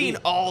 So I've seen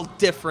Sweet. all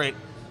different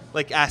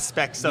like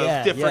aspects of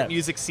Yeah, different yeah.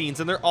 music scenes,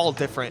 and they're all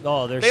different.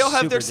 Oh, they're they all have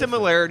super their different.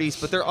 similarities,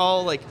 but they're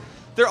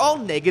all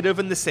negative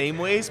in the same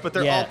ways, but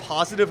they're Yeah. all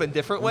positive in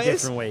different In ways,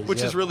 different ways, which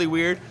yep. is really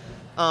weird.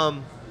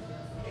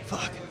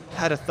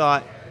 Had a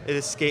thought, it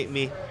escaped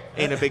me.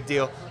 Ain't a big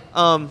deal.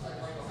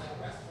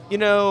 You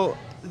know,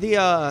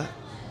 the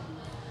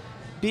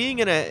being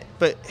in a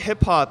but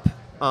hip hop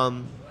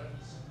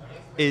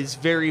is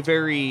very,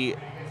 very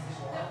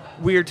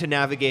weird to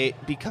navigate,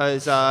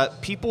 because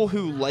people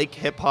who like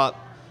hip hop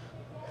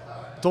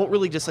don't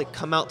really just like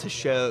come out to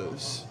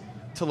shows,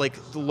 to like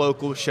the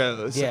local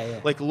shows. Yeah.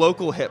 Like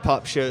local hip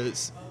hop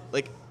shows,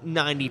 like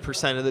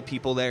 90% of the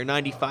people there,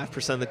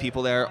 95% of the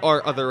people there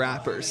are other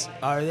rappers.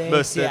 Are they?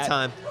 Most See, of the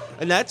time.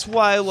 And that's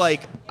why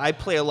like I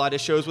play a lot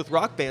of shows with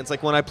rock bands,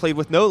 like when I played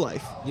with No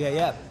Life.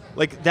 Yeah.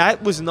 Like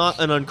that was not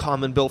an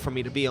uncommon bill for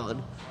me to be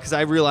on, because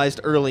I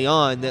realized early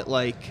on that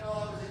like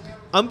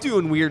I'm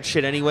doing weird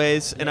shit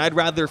anyways, and I'd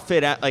rather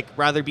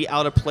rather be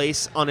out of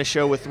place on a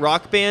show with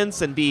rock bands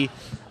than be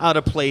out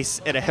of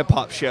place at a hip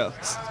hop show.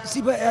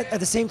 See, but at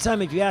the same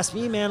time, if you ask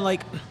me, man,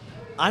 like,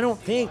 I don't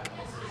think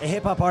a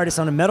hip hop artist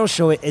on a metal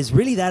show is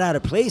really that out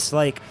of place.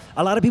 Like,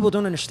 a lot of people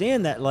don't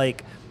understand that,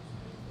 like,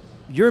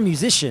 you're a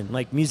musician.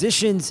 Like,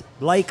 musicians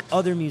like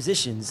other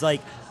musicians.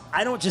 Like,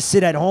 I don't just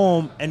sit at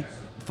home and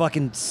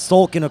fucking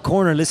sulk in a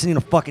corner listening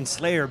to fucking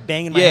Slayer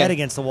banging my head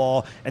against the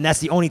wall, and that's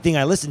the only thing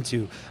I listen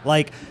to.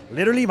 Like,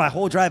 literally my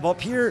whole drive up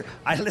here,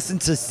 I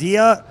listened to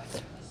Sia,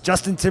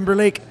 Justin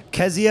Timberlake,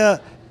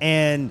 Kezia,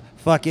 and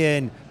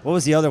fucking, what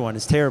was the other one?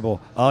 It's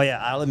terrible. Oh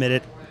yeah, I'll admit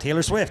it.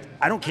 Taylor Swift.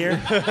 I don't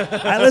care.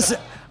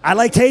 I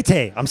like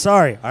Tay-Tay. I'm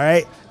sorry, all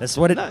right? That's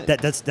what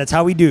that's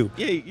how we do.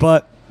 Yeah,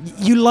 but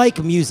you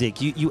like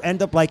music. You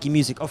end up liking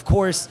music. Of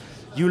course,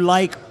 you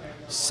like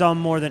some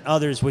more than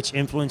others, which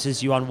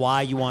influences you on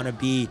why you want to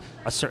be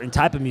a certain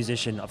type of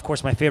musician. Of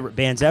course, my favorite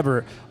bands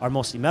ever are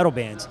mostly metal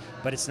bands,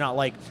 but it's not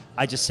like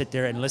I just sit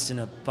there and listen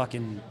to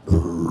fucking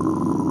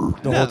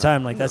the whole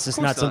time. Like, that's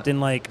just not something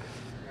like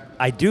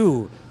I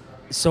do.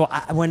 So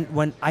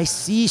when I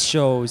see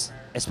shows,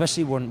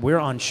 especially when we're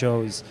on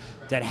shows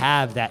that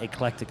have that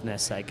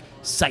eclecticness, like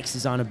Sykes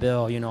is on a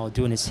bill, you know,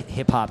 doing his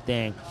hip hop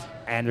thing,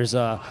 and there's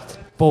a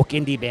folk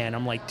indie band,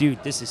 I'm like,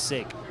 dude, this is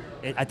sick.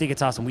 I think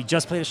it's awesome. We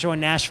just played a show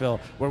in Nashville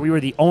where we were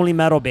the only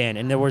metal band,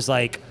 and there was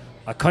like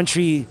a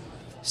country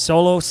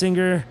solo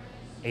singer,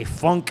 a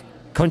funk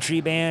country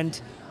band,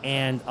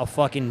 and a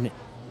fucking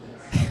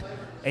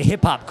a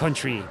hip hop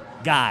country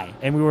guy.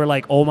 And we were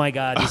like, oh my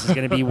God, this is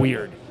gonna be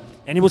weird.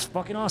 And it was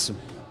fucking awesome.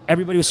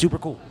 Everybody was super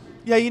cool.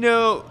 Yeah, you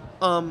know,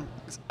 I'm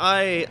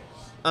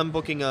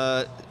booking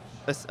I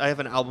have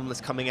an album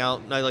that's coming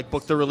out, and I like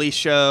booked the release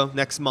show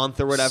next month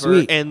or whatever.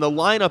 Sweet. And the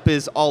lineup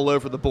is all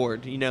over the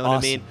board. You know what I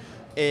Awesome. mean?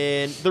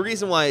 And the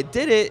reason why I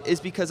did it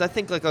is because I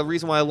think like a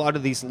reason why a lot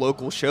of these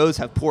local shows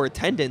have poor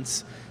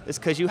attendance is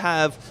because you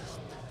have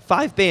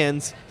 5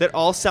 bands that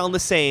all sound the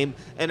same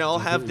and all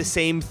have the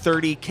same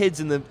 30 kids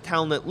in the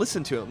town that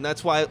listen to them.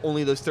 That's why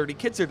only those 30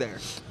 kids are there.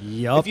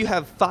 Yup. If you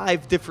have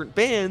 5 different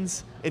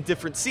bands in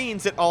different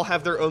scenes that all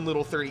have their own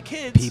little 30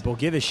 kids, People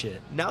give a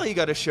shit. now you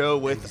got a show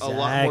with a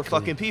lot more Exactly.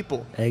 fucking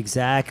people.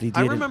 Exactly,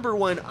 dude. I remember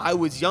when I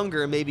was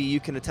younger, and maybe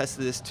you can attest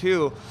to this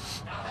too,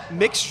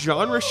 mixed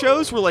genre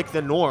shows were like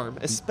the norm,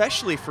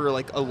 especially for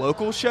like a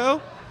local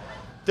show.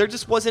 There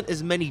just wasn't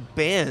as many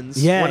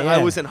bands when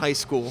I was in high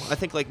school. I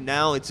think like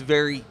now it's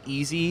very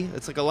easy.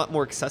 It's like a lot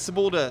more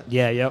accessible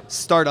to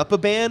start up a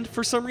band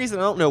for some reason.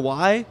 I don't know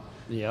why.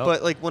 Yep.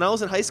 But like when I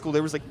was in high school,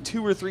 there was like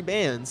 2 or 3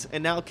 bands,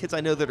 and now kids I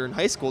know that are in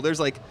high school, there's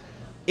like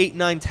 8,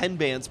 9, 10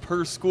 bands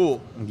per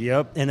school.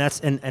 Yep, and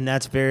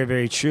that's very,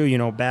 very true. You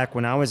know, back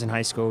when I was in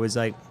high school, it was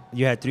like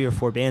you had 3 or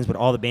 4 bands, but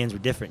all the bands were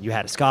different. You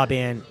had a ska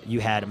band, you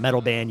had a metal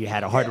band, you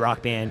had a hard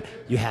rock band,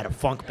 you had a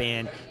funk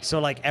band. So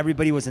like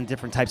everybody was in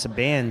different types of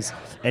bands,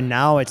 and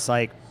now it's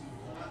like,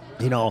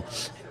 you know,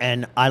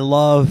 and I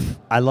love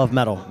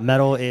metal.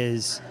 Metal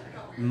is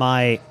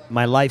my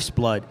life's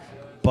blood,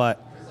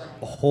 but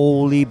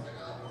holy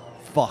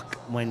fuck,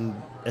 when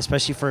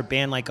especially for a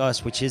band like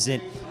us, which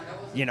isn't,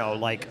 you know,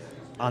 like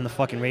on the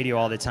fucking radio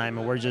all the time,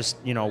 and we're just,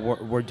 you know,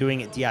 we're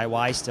doing it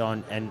DIY still,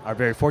 and are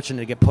very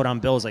fortunate to get put on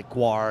bills like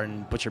Guar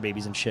and Butcher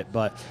Babies and shit.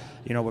 But,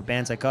 you know, with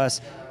bands like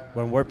us,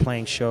 when we're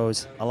playing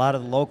shows, a lot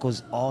of the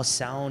locals all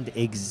sound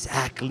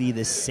exactly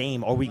the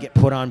same, or we get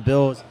put on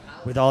bills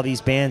with all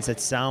these bands that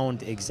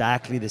sound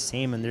exactly the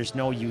same, and there's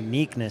no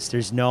uniqueness.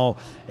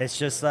 It's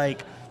just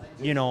like,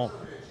 you know,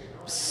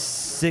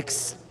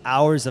 6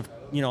 hours of,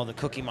 you know, the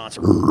Cookie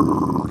Monster.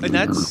 And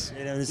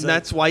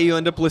that's why you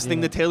end up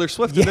listening to Taylor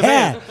Swift in the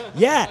van.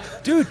 Yeah,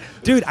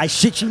 dude, I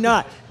shit you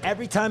not.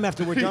 Every time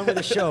after we're done with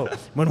the show,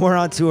 when we're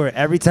on tour,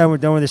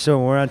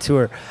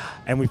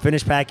 and we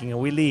finish packing and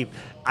we leave,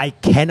 I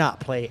cannot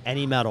play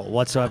any metal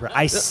whatsoever.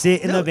 I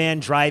sit in the van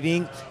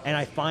driving, and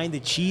I find the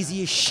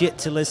cheesiest shit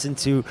to listen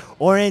to,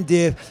 or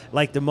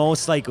like the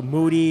most like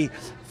moody,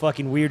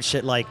 fucking weird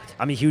shit. Like,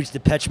 I'm a huge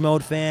Depeche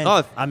Mode fan.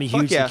 I'm a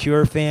huge The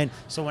Cure fan.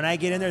 So when I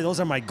get in there, those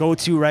are my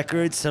go-to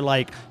records to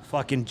like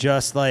fucking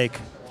just like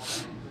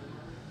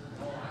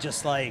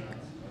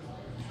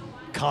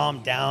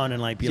calm down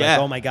and like be like,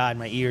 oh my God,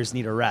 my ears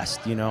need a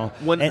rest, you know.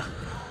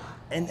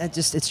 And it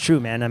just, it's true,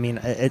 man. I mean,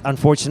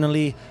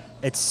 unfortunately,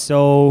 it's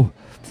so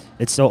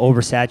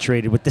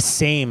oversaturated with the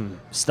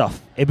same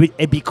stuff.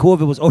 It'd be cool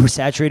if it was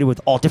oversaturated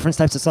with all different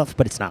types of stuff,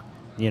 but it's not,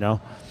 you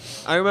know.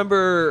 I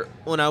remember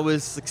when I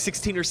was like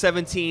 16 or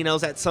 17, I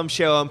was at some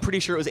show. I'm pretty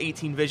sure it was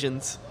 18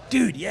 Visions.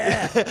 Dude,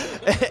 yeah.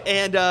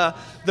 And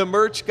the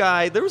merch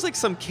guy, there was like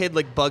some kid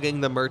like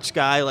bugging the merch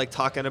guy, like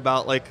talking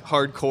about like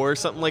hardcore or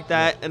something like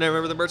that. And I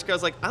remember the merch guy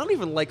was like, I don't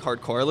even like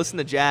hardcore. I listen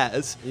to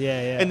jazz.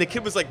 Yeah. And the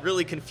kid was like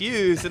really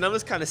confused. And I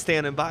was kind of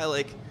standing by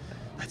like,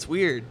 that's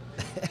weird.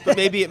 But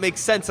maybe it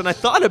makes sense. And I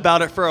thought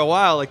about it for a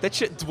while. Like that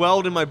shit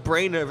dwelled in my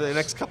brain over the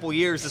next couple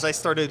years as I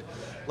started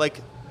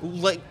like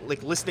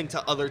listening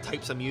to other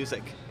types of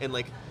music and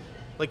like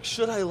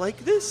should I like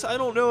this? I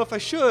don't know if I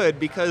should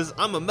because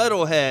I'm a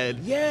metalhead.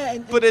 Yeah,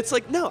 but it's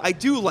like, no, I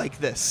do like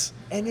this.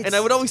 And I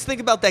would always think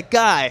about that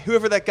guy,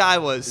 whoever that guy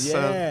was. Yeah,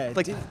 So, I'd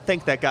like to dude.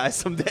 thank that guy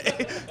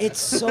someday.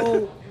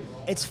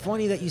 It's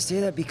funny that you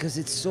say that because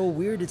it's so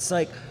weird. It's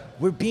like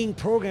we're being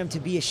programmed to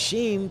be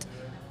ashamed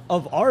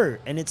of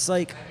art, and it's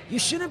like you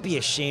shouldn't be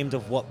ashamed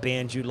of what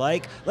band you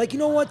like. Like, you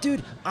know what,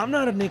 dude? I'm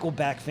not a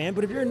Nickelback fan,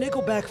 but if you're a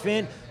Nickelback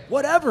fan,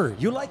 whatever.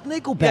 You like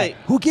Nickelback. Yeah.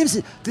 Who gives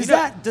it? Does You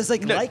know- that does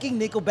like you know- liking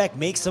Nickelback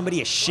make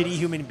somebody a shitty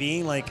human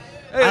being? Like,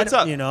 Hey, what's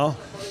up? you know,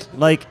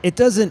 like it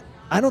doesn't.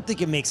 I don't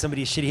think it makes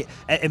somebody a shitty.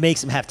 It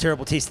makes them have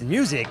terrible taste in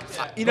music.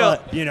 You know-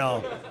 but, you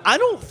know.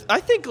 I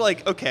think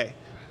like, okay,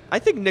 I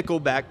think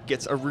Nickelback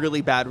gets a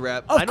really bad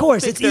rep. Of I don't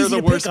course, think it's they're easy the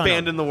to pick worst on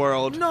band them. in the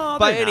world. No,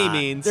 by they're any not.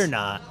 means. They're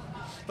not.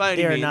 By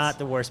any They're means. not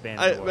the worst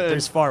band in the world. but-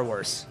 There's far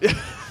worse.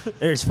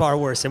 There's far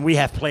worse, and we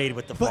have played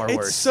with the far But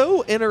worse. it's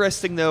so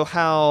interesting though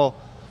how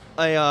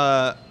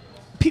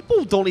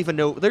people don't even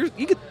know.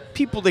 You get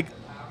people that.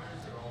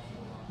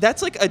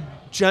 That's like a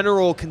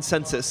general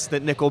consensus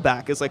that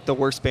Nickelback is like the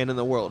worst band in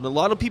the world, and a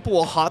lot of people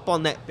will hop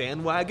on that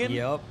bandwagon.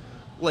 Yep.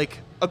 Like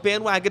a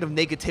bandwagon of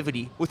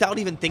negativity without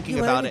even thinking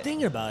You're about not even it.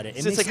 thinking about it. So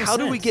it's makes like, no how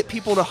do we sense. get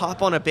people to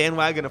hop on a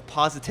bandwagon of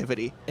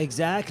positivity?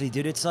 Exactly,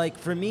 dude. It's like,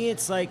 for me,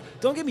 it's like,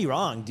 don't get me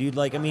wrong, dude.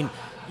 Like, I mean,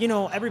 you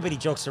know, everybody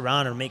jokes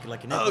around and make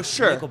like a Oh,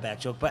 sure. Nickelback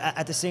joke, but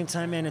at the same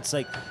time, man, it's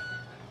like,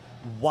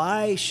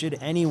 why should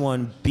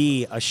anyone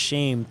be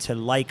ashamed to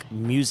like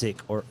music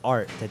or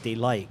art that they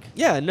like?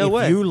 Yeah, no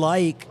way. If you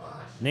like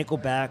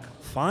Nickelback,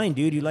 fine,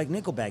 dude. You like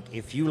Nickelback.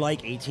 If you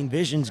like 18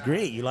 Visions,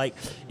 great.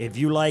 If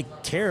you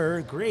like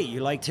Terror, great.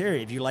 You like Terror.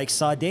 If you like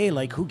Sade,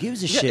 like, who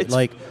gives a Yeah, shit? it's-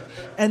 Like,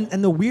 and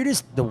the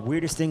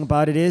weirdest thing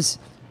about it is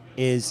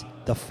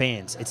the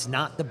fans. It's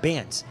not the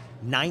bands.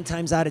 9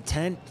 times out of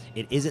 10,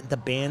 it isn't the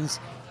bands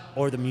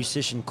or the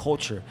musician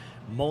culture.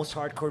 Most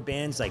hardcore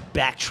bands like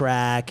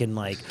Backtrack and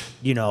like,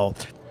 you know,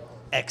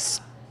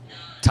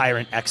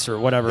 Tyrant X or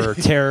whatever,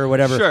 Terror,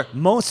 whatever. Sure.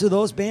 Most of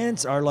those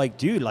bands are like,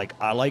 dude, like,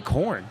 I like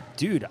Korn.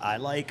 Dude, I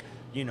like,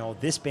 you know,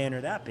 this band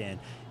or that band.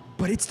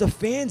 But it's the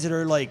fans that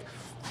are like,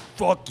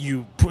 fuck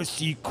you,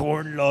 pussy,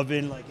 Korn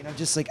loving. Like, and I'm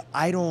just like,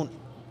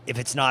 if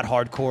it's not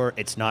hardcore,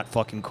 it's not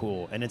fucking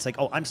cool. And it's like,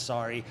 oh, I'm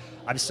sorry.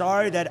 I'm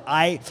sorry that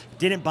I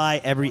didn't buy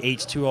every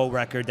H2O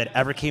record that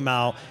ever came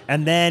out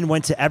and then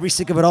went to every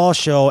Sick of It All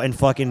show and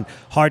fucking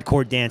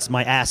hardcore danced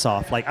my ass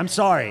off. Like, I'm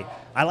sorry.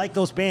 I like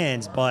those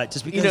bands, but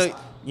just because,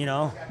 you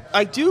know.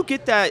 I do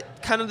get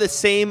that kind of the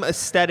same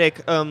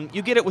aesthetic.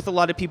 You get it with a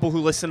lot of people who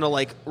listen to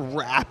like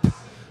rap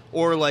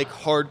or like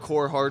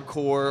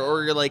hardcore,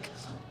 or you're like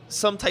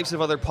some types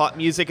of other pop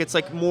music. It's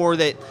like more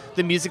that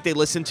the music they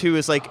listen to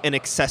is like an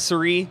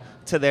accessory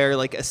to their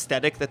like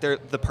aesthetic that they're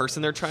the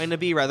person they're trying to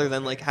be, rather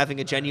than like having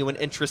a genuine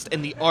interest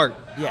in the art.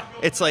 Yeah.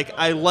 It's like,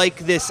 I like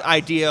this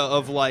idea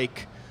of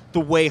like the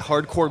way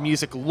hardcore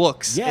music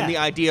looks, Yeah. and the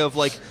idea of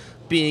like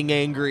being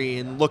angry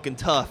and looking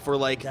tough, or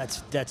like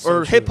That's so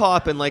or true. hip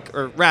hop and like,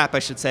 or rap I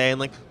should say, and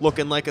like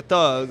looking like a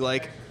thug.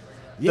 Like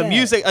Yeah. the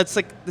music, it's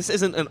like, this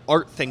isn't an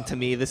art thing to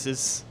me. This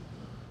is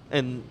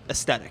an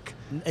aesthetic.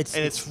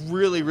 It's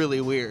really, really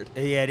weird.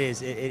 Yeah, it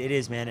is. It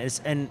is, man. It's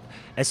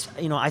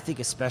you know, I think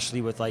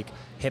especially with like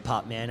hip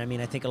hop, man. I mean,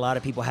 I think a lot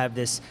of people have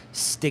this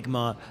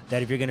stigma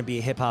that if you're gonna be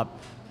a hip hop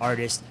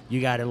artist, you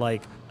gotta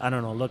like, I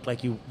don't know, look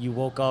like you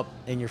woke up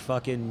in your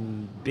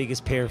fucking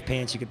biggest pair of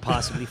pants you could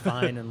possibly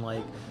find and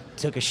like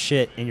took a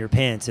shit in your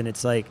pants. And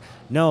it's like,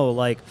 no,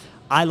 like,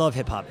 I love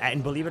hip hop,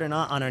 and believe it or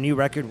not, on our new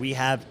record we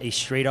have a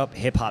straight up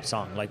hip hop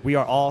song. Like, we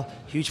are all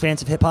huge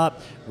fans of hip hop.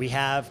 We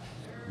have.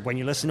 When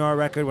you listen to our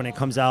record, when it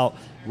comes out,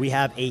 we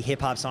have a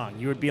hip-hop song.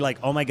 You would be like,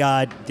 oh my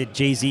God, did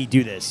Jay-Z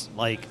do this?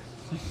 Like,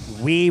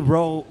 we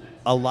wrote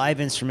a live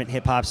instrument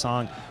hip-hop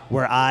song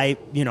where I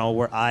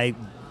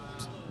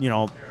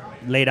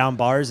lay down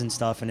bars and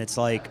stuff, and it's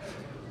like,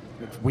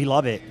 we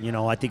love it. You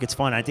know, I think it's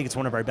fun. I think it's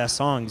one of our best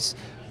songs.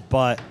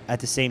 But at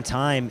the same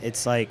time,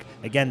 it's like,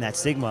 again, that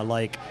stigma.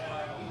 Like,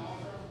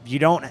 you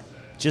don't...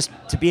 Just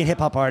to be a hip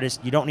hop artist,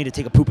 you don't need to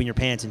take a poop in your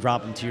pants and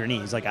drop them to your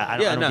knees. Like, I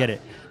don't get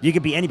it. You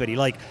could be anybody.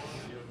 Like,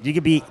 you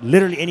could be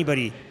literally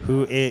anybody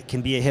who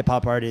can be a hip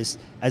hop artist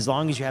as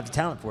long as you have the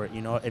talent for it.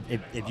 You know,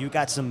 if you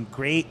got some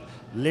great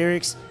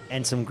lyrics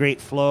and some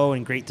great flow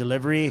and great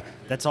delivery,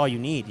 that's all you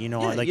need. You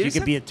know, Yeah, like, you you just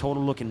could be a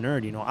total looking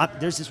nerd. You know,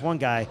 there's this one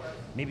guy.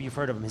 Maybe you've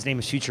heard of him. His name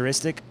is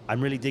Futuristic. I'm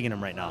really digging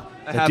him right now.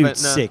 I That haven't,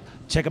 dude's no. sick.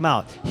 Check him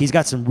out. He's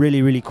got some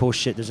really, really cool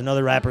shit. There's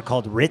another rapper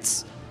called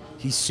Ritz.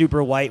 He's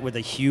super white with a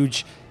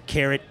huge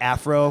carrot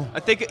afro.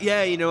 I think,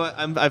 yeah, you know what?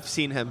 I've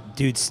seen him.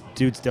 Dude's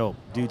dope.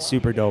 Dude's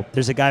super dope.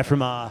 There's a guy from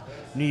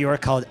New York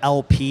called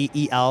LP.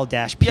 Yeah,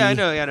 I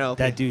know. LP.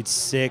 That dude's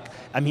sick.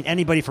 I mean,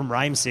 anybody from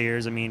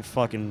Rhymesayers, I mean,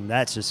 fucking,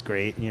 that's just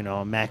great. You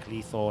know, Mac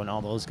Lethal and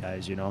all those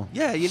guys, you know.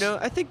 Yeah, you know,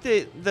 I think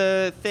that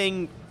the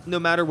thing, no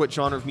matter what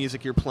genre of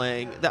music you're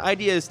playing, the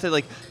idea is to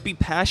like be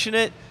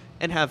passionate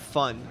and have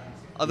fun.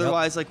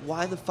 Otherwise, like,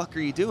 why the fuck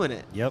are you doing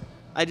it? Yep.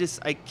 I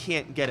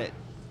can't get it.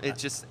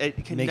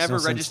 It can Makes never no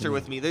sense to register me.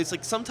 with me. There's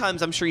like,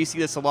 sometimes I'm sure you see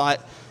this a lot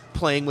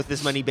playing with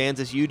as many bands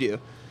as you do.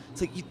 It's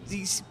like you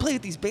play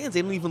with these bands,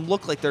 they don't even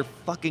look like they're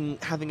fucking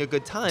having a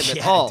good time at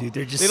Yeah, all. dude,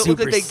 they're just they don't look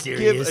like super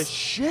they give a serious.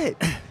 shit.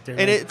 They're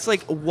And like- it's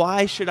like,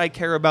 why should I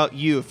care about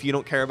you if you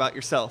don't care about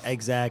yourself?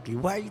 Exactly.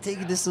 Why are you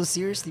taking this so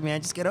seriously,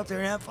 man? Just get up there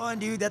and have fun,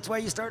 dude. That's why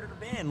you started a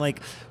band.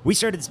 Like, we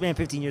started this band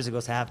 15 years ago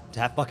to have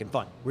fucking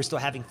fun. We're still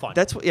having fun.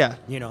 That's what, yeah.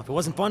 You know, if it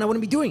wasn't fun, I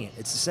wouldn't be doing it.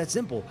 It's just that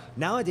simple.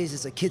 Nowadays,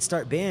 it's like kids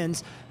start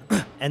bands,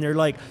 and they're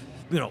like,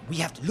 you know, we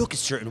have to look a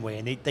certain way,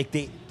 and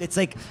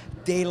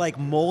they like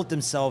mold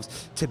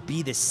themselves to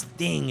be this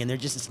thing, and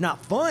it's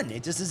not fun.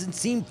 It just doesn't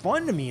seem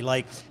fun to me.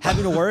 Like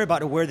having to worry about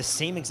to wear the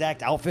same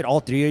exact outfit, all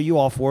three of you,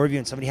 all four of you,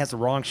 and somebody has the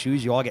wrong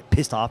shoes, you all get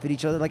pissed off at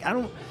each other. Like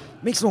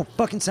makes no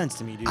fucking sense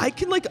to me, dude. I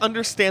can like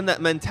understand that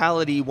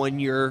mentality when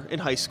you're in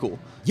high school.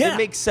 Yeah, it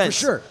makes for sense.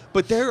 sure.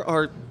 But there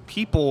are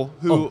people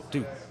who Oh,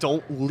 dude.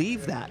 don't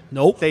leave that.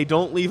 Nope. They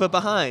don't leave it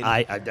behind.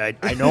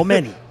 I know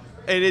many.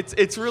 And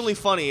it's really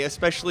funny,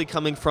 especially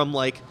coming from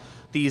like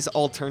these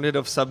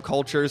alternative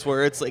subcultures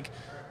where it's like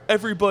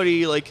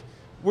everybody like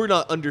we're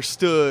not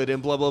understood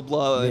and blah blah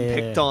blah and Yeah.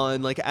 picked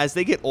on. Like as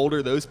they get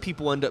older, those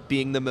people end up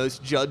being the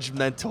most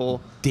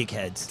judgmental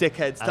Dickheads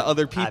to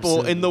other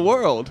people in Absolutely. the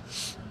world.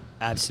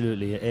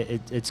 Absolutely.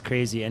 It's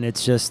crazy. And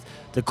it's just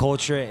the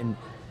culture. And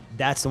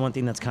that's the one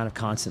thing that's kind of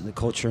constant. The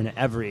culture in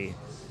every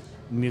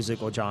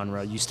musical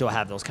genre. You still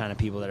have those kind of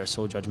people that are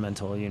so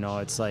judgmental. You know,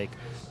 it's like,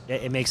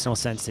 it makes no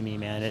sense to me,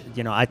 man.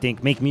 You know, I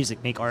think make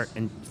music, make art,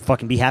 and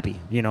fucking be happy.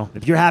 You know,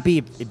 if you're happy,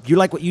 if you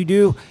like what you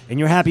do and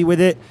you're happy with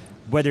it,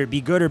 whether it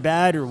be good or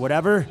bad or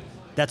whatever,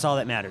 that's all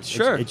that matters.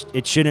 Sure.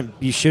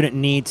 You shouldn't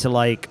need to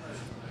like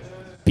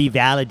be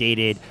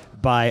validated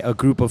by a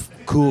group of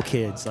cool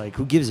kids. Like,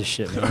 who gives a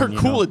shit, man? Or you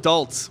cool know?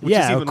 adults, which is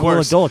Yeah, even cool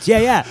worse. adults.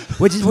 Yeah.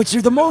 Which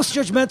are the most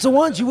judgmental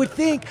ones. You would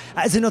think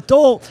as an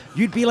adult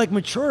you'd be like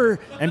mature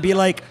and be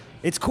like,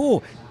 it's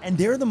cool. And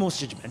they're the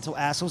most judgmental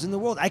assholes in the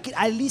world. I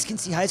at least can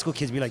see high school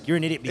kids be like, you're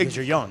an idiot because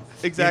you're young.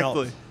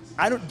 Exactly.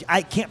 You know?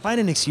 I can't find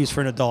an excuse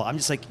for an adult. I'm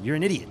just like, you're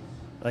an idiot.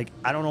 Like,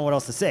 I don't know what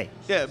else to say.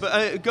 Yeah,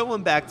 but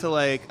going back to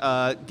like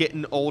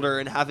getting older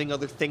and having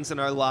other things in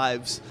our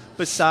lives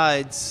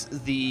besides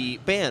the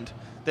band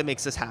that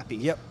makes us happy.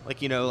 Yep.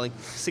 Like, you know, like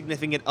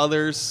significant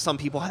others. Some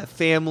people have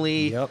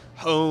family, Yep.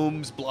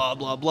 homes, blah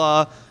blah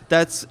blah.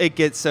 It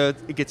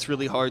gets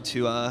really hard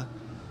to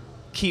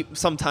keep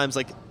sometimes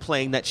like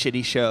playing that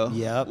shitty show.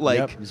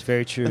 Like it's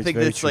very true. I think it's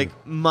very that's true.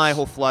 like my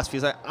whole philosophy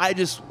is I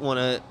just want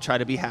to try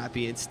to be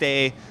happy and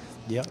stay.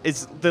 Yep.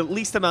 It's the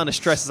least amount of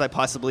stress as I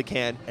possibly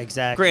can.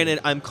 Exactly. Granted,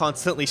 I'm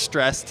constantly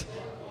stressed.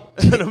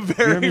 And I'm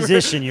very You're a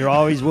musician. You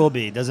always will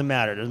be. Doesn't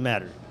matter.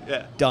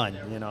 Yeah. Done.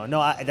 You know. No,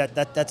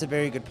 that's a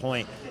very good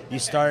point. You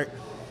start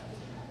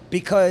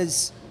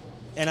because,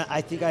 and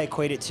I think I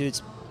equate it to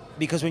it's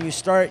because when you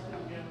start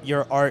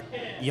your art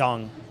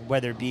young,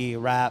 whether it be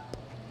rap,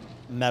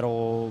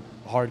 metal,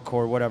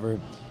 hardcore, whatever,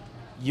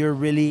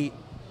 you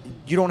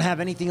don't have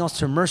anything else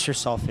to immerse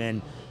yourself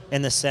in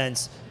the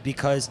sense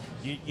because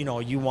you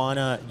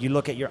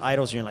look at your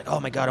idols and you're like, oh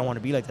my god, I want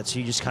to be like that. So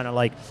you just kind of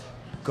like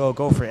go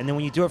for it. And then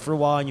when you do it for a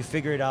while and you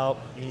figure it out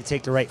and you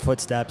take the right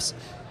footsteps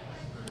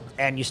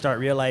and you start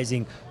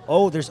realizing,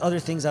 oh, there's other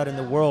things out in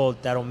the world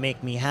that'll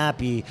make me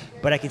happy,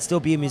 but I can still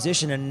be a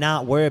musician and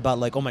not worry about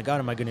like, oh my god,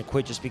 am I going to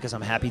quit just because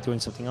I'm happy doing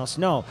something else?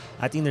 No,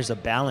 I think there's a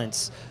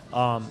balance.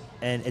 And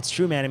it's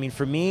true, man. I mean,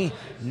 for me,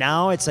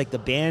 now it's like the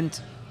band,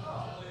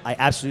 I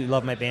absolutely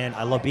love my band.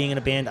 I love being in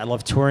a band. I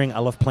love touring. I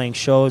love playing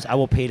shows. I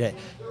will pay to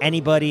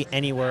anybody,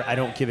 anywhere. I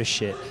don't give a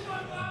shit.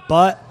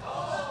 But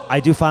I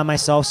do find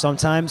myself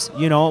sometimes,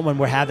 you know, when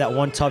we have that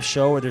one tough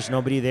show where there's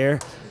nobody there,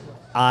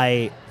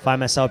 I find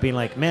myself being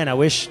like, man, I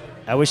wish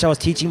I was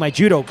teaching my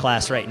judo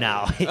class right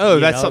now. Oh, You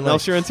that's know, something like-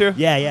 else you're into?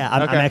 Yeah.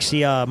 I'm Okay.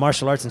 actually a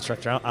martial arts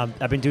instructor.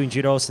 I've been doing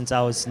judo since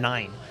I was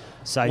 9.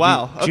 So I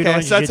Wow. do judo Okay,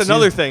 and so that's jiu-jitsu.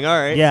 another thing. All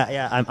right.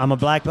 Yeah. I'm a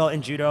black belt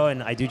in judo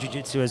and I do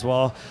jiu-jitsu as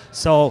well.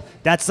 So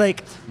that's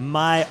like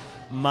my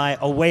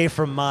away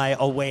from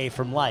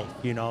life,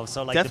 you know.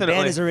 So like the Definitely.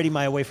 band is already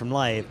my away from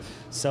life.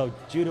 So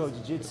judo,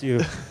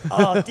 jiu-jitsu.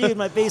 Oh, dude,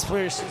 my bass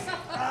player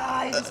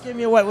he just gave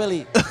me a wet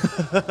willy.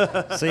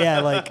 So yeah,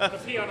 like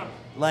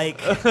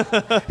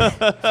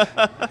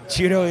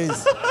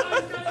judo's.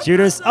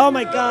 Oh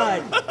my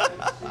god.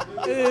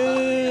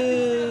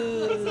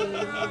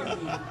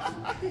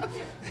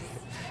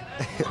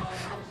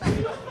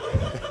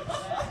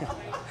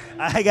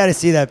 I gotta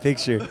see that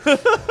picture.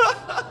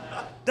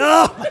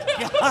 Oh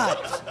my god,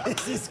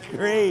 this is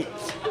great.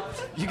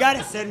 You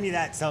gotta send me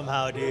that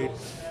somehow, dude.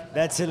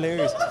 That's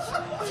hilarious.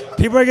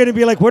 People are gonna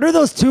be like, "What are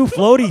those two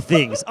floaty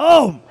things?"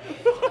 Oh,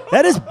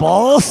 that is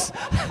balls.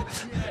 I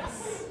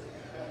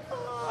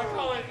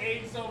call it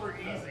eggs over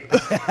easy.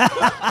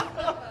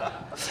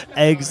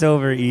 Eggs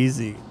over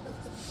easy.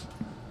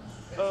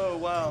 Oh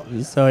wow.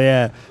 So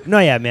yeah,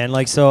 man.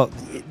 Like so,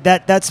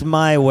 that's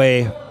my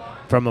way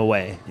from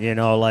away. You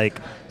know,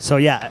 like so.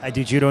 Yeah, I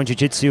do judo and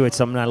jiu-jitsu. It's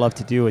something I love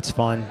to do. It's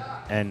fun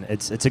and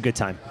it's a good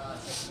time.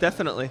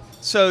 Definitely.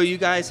 So you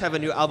guys have a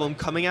new album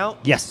coming out?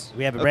 Yes,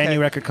 we have a brand Okay.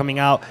 new record coming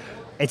out.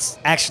 It's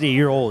actually a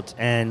year old,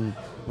 and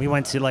we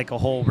went to like a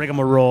whole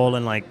rigmarole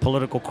and like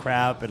political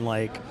crap and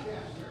like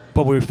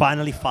But we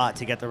finally fought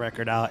to get the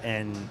record out,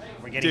 and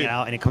we're getting Dude. it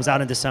out, and it comes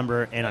out in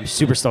December, and I'm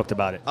super stoked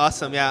about it.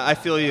 Awesome. Yeah, I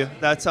feel you.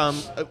 That's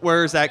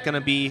where is that going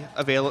to be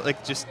available?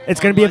 Like just It's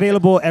going to be online?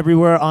 available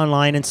everywhere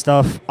online and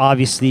stuff.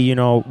 Obviously, you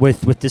know,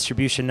 with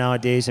distribution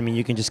nowadays, I mean,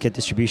 you can just get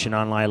distribution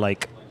online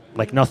like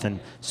nothing.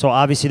 So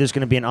obviously, there's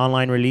going to be an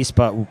online release,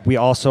 but we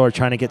also are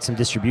trying to get some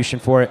distribution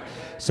for it.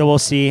 So we'll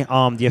see.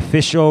 The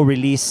official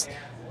release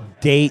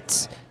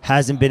date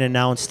hasn't been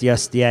announced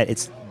yet.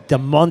 It's the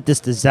month is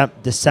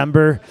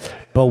December,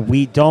 but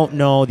we don't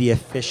know the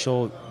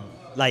official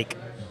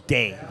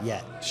day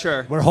yet.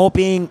 Sure. We're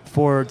hoping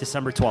for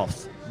December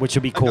 12th, which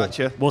would be cool.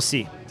 gotcha. We'll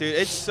see. Dude,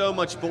 it's so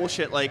much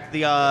bullshit. Like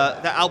the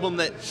album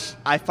that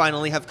I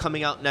finally have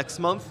coming out next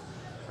month.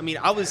 I mean,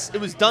 it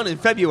was done in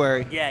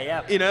February.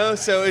 Yeah. You know,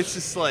 so it's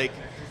just like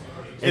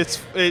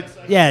it's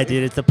Yeah,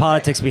 dude, it's the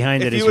politics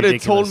behind it. if is you would have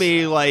ridiculous. told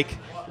me like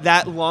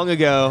that long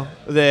ago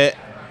that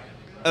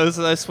I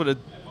just would have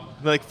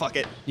like fuck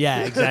it. Yeah,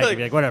 exactly.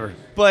 Like, whatever.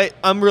 But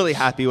I'm really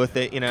happy with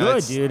it. You know, Good,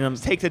 It's- dude.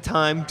 Take the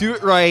time, do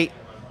it right,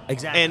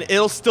 Exactly. and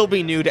it'll still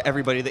be new to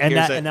everybody that And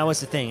hears that, it. and that was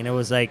the thing. And it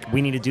was like,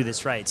 we need to do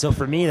this right. So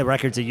for me, the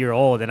record's a year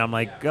old, and I'm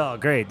like, oh,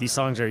 great, these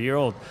songs are a year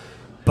old.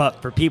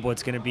 But for people,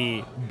 it's going to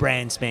be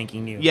brand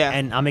spanking new. Yeah.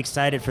 And I'm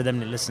excited for them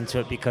to listen to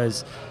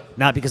it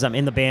not because I'm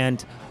in the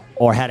band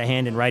or had a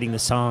hand in writing the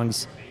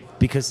songs,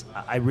 because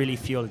I really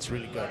feel it's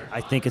really good.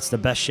 I think it's the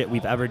best shit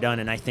we've ever done,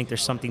 and I think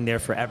there's something there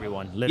for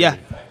everyone, literally. Yeah.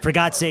 For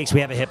God's sakes, we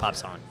have a hip-hop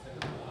song.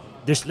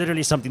 There's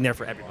literally something there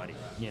for everybody,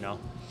 you know?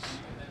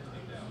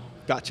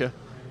 Gotcha.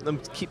 I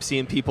keep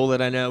seeing people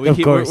that I know.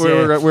 Of course,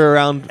 we're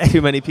around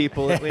too many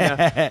people.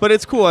 Yeah. But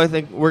it's cool. I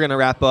think we're gonna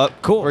wrap up.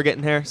 Cool. We're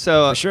getting here.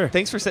 So For sure.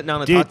 thanks for sitting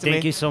down and Dude, talking to me.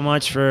 thank you so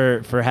much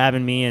for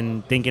having me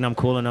and thinking I'm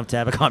cool enough to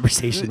have a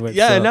conversation with.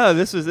 Yeah, so. no,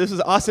 this was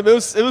awesome. It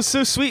was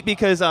so sweet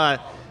because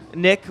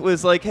Nick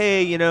was like,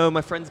 hey, you know,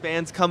 my friend's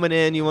band's coming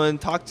in. You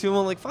want to talk to him?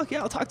 I'm like, fuck yeah,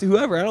 I'll talk to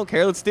whoever. I don't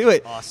care. Let's do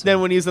it. Awesome. Then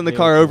when he was in the Really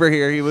car cool. over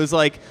here, he was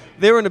like,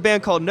 they were in a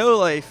band called No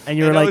Life. And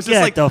you were I like, was just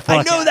get like, the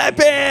fuck I know out. that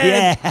band.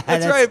 Yeah, that's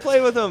that's right.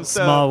 Play with them.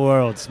 So Small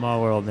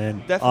world, man.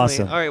 Definitely.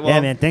 Awesome. All right, yeah,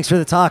 well- man. Thanks for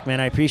the talk, man.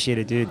 I appreciate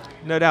it, dude.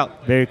 no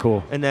doubt. Very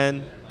cool. And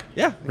then,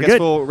 yeah, I We're guess good.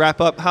 we'll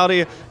wrap up.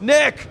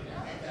 Nick,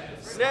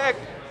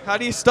 how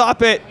do you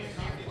stop it?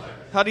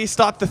 How do you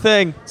stop the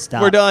thing?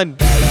 Stop. We're done.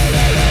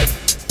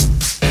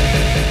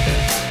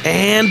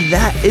 And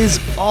that is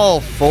all,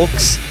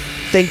 folks.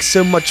 Thanks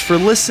so much for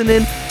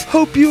listening.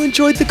 Hope you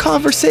enjoyed the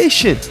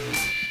conversation.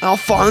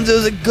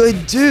 Alfonso's a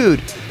good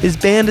dude. His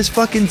band is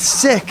fucking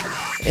sick.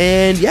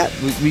 And yeah,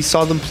 we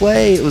saw them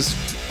play. It was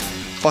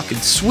fucking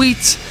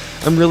sweet.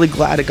 I'm really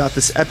glad I got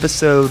this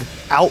episode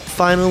out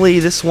finally.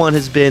 This one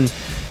has been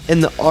in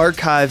the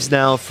archives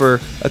now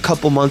for a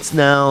couple months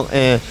now.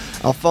 And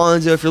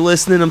Alfonso, if you're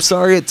listening, I'm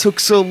sorry it took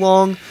so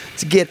long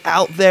to get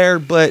out there.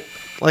 But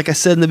like I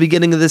said in the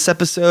beginning of this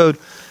episode,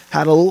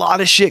 had a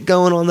lot of shit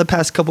going on the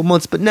past couple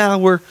months. But now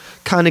we're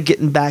kind of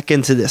getting back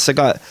into this. I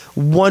got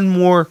one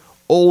more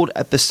old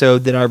episode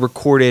that I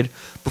recorded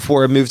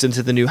before I moved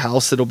into the new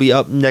house. It'll be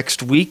up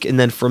next week. And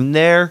then from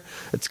there,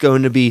 it's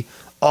going to be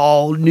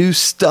all new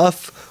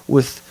stuff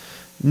with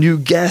new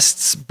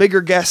guests,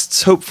 bigger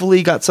guests.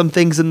 Hopefully got some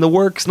things in the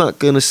works. Not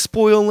going to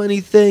spoil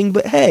anything,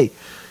 but hey,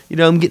 you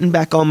know, I'm getting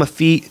back on my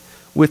feet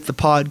with the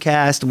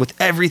podcast and with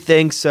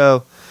everything.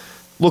 So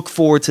look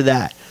forward to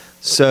that.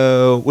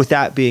 So with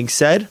that being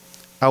said,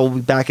 I will be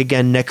back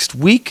again next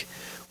week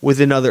with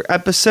another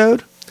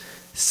episode.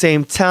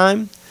 Same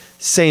time,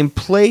 same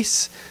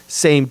place,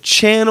 same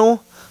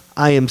channel.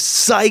 I am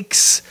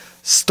Sykes.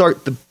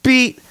 Start the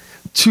Beat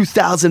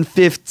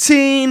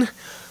 2015.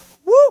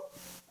 Woo!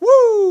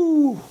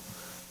 Woo!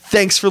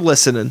 Thanks for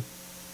listening.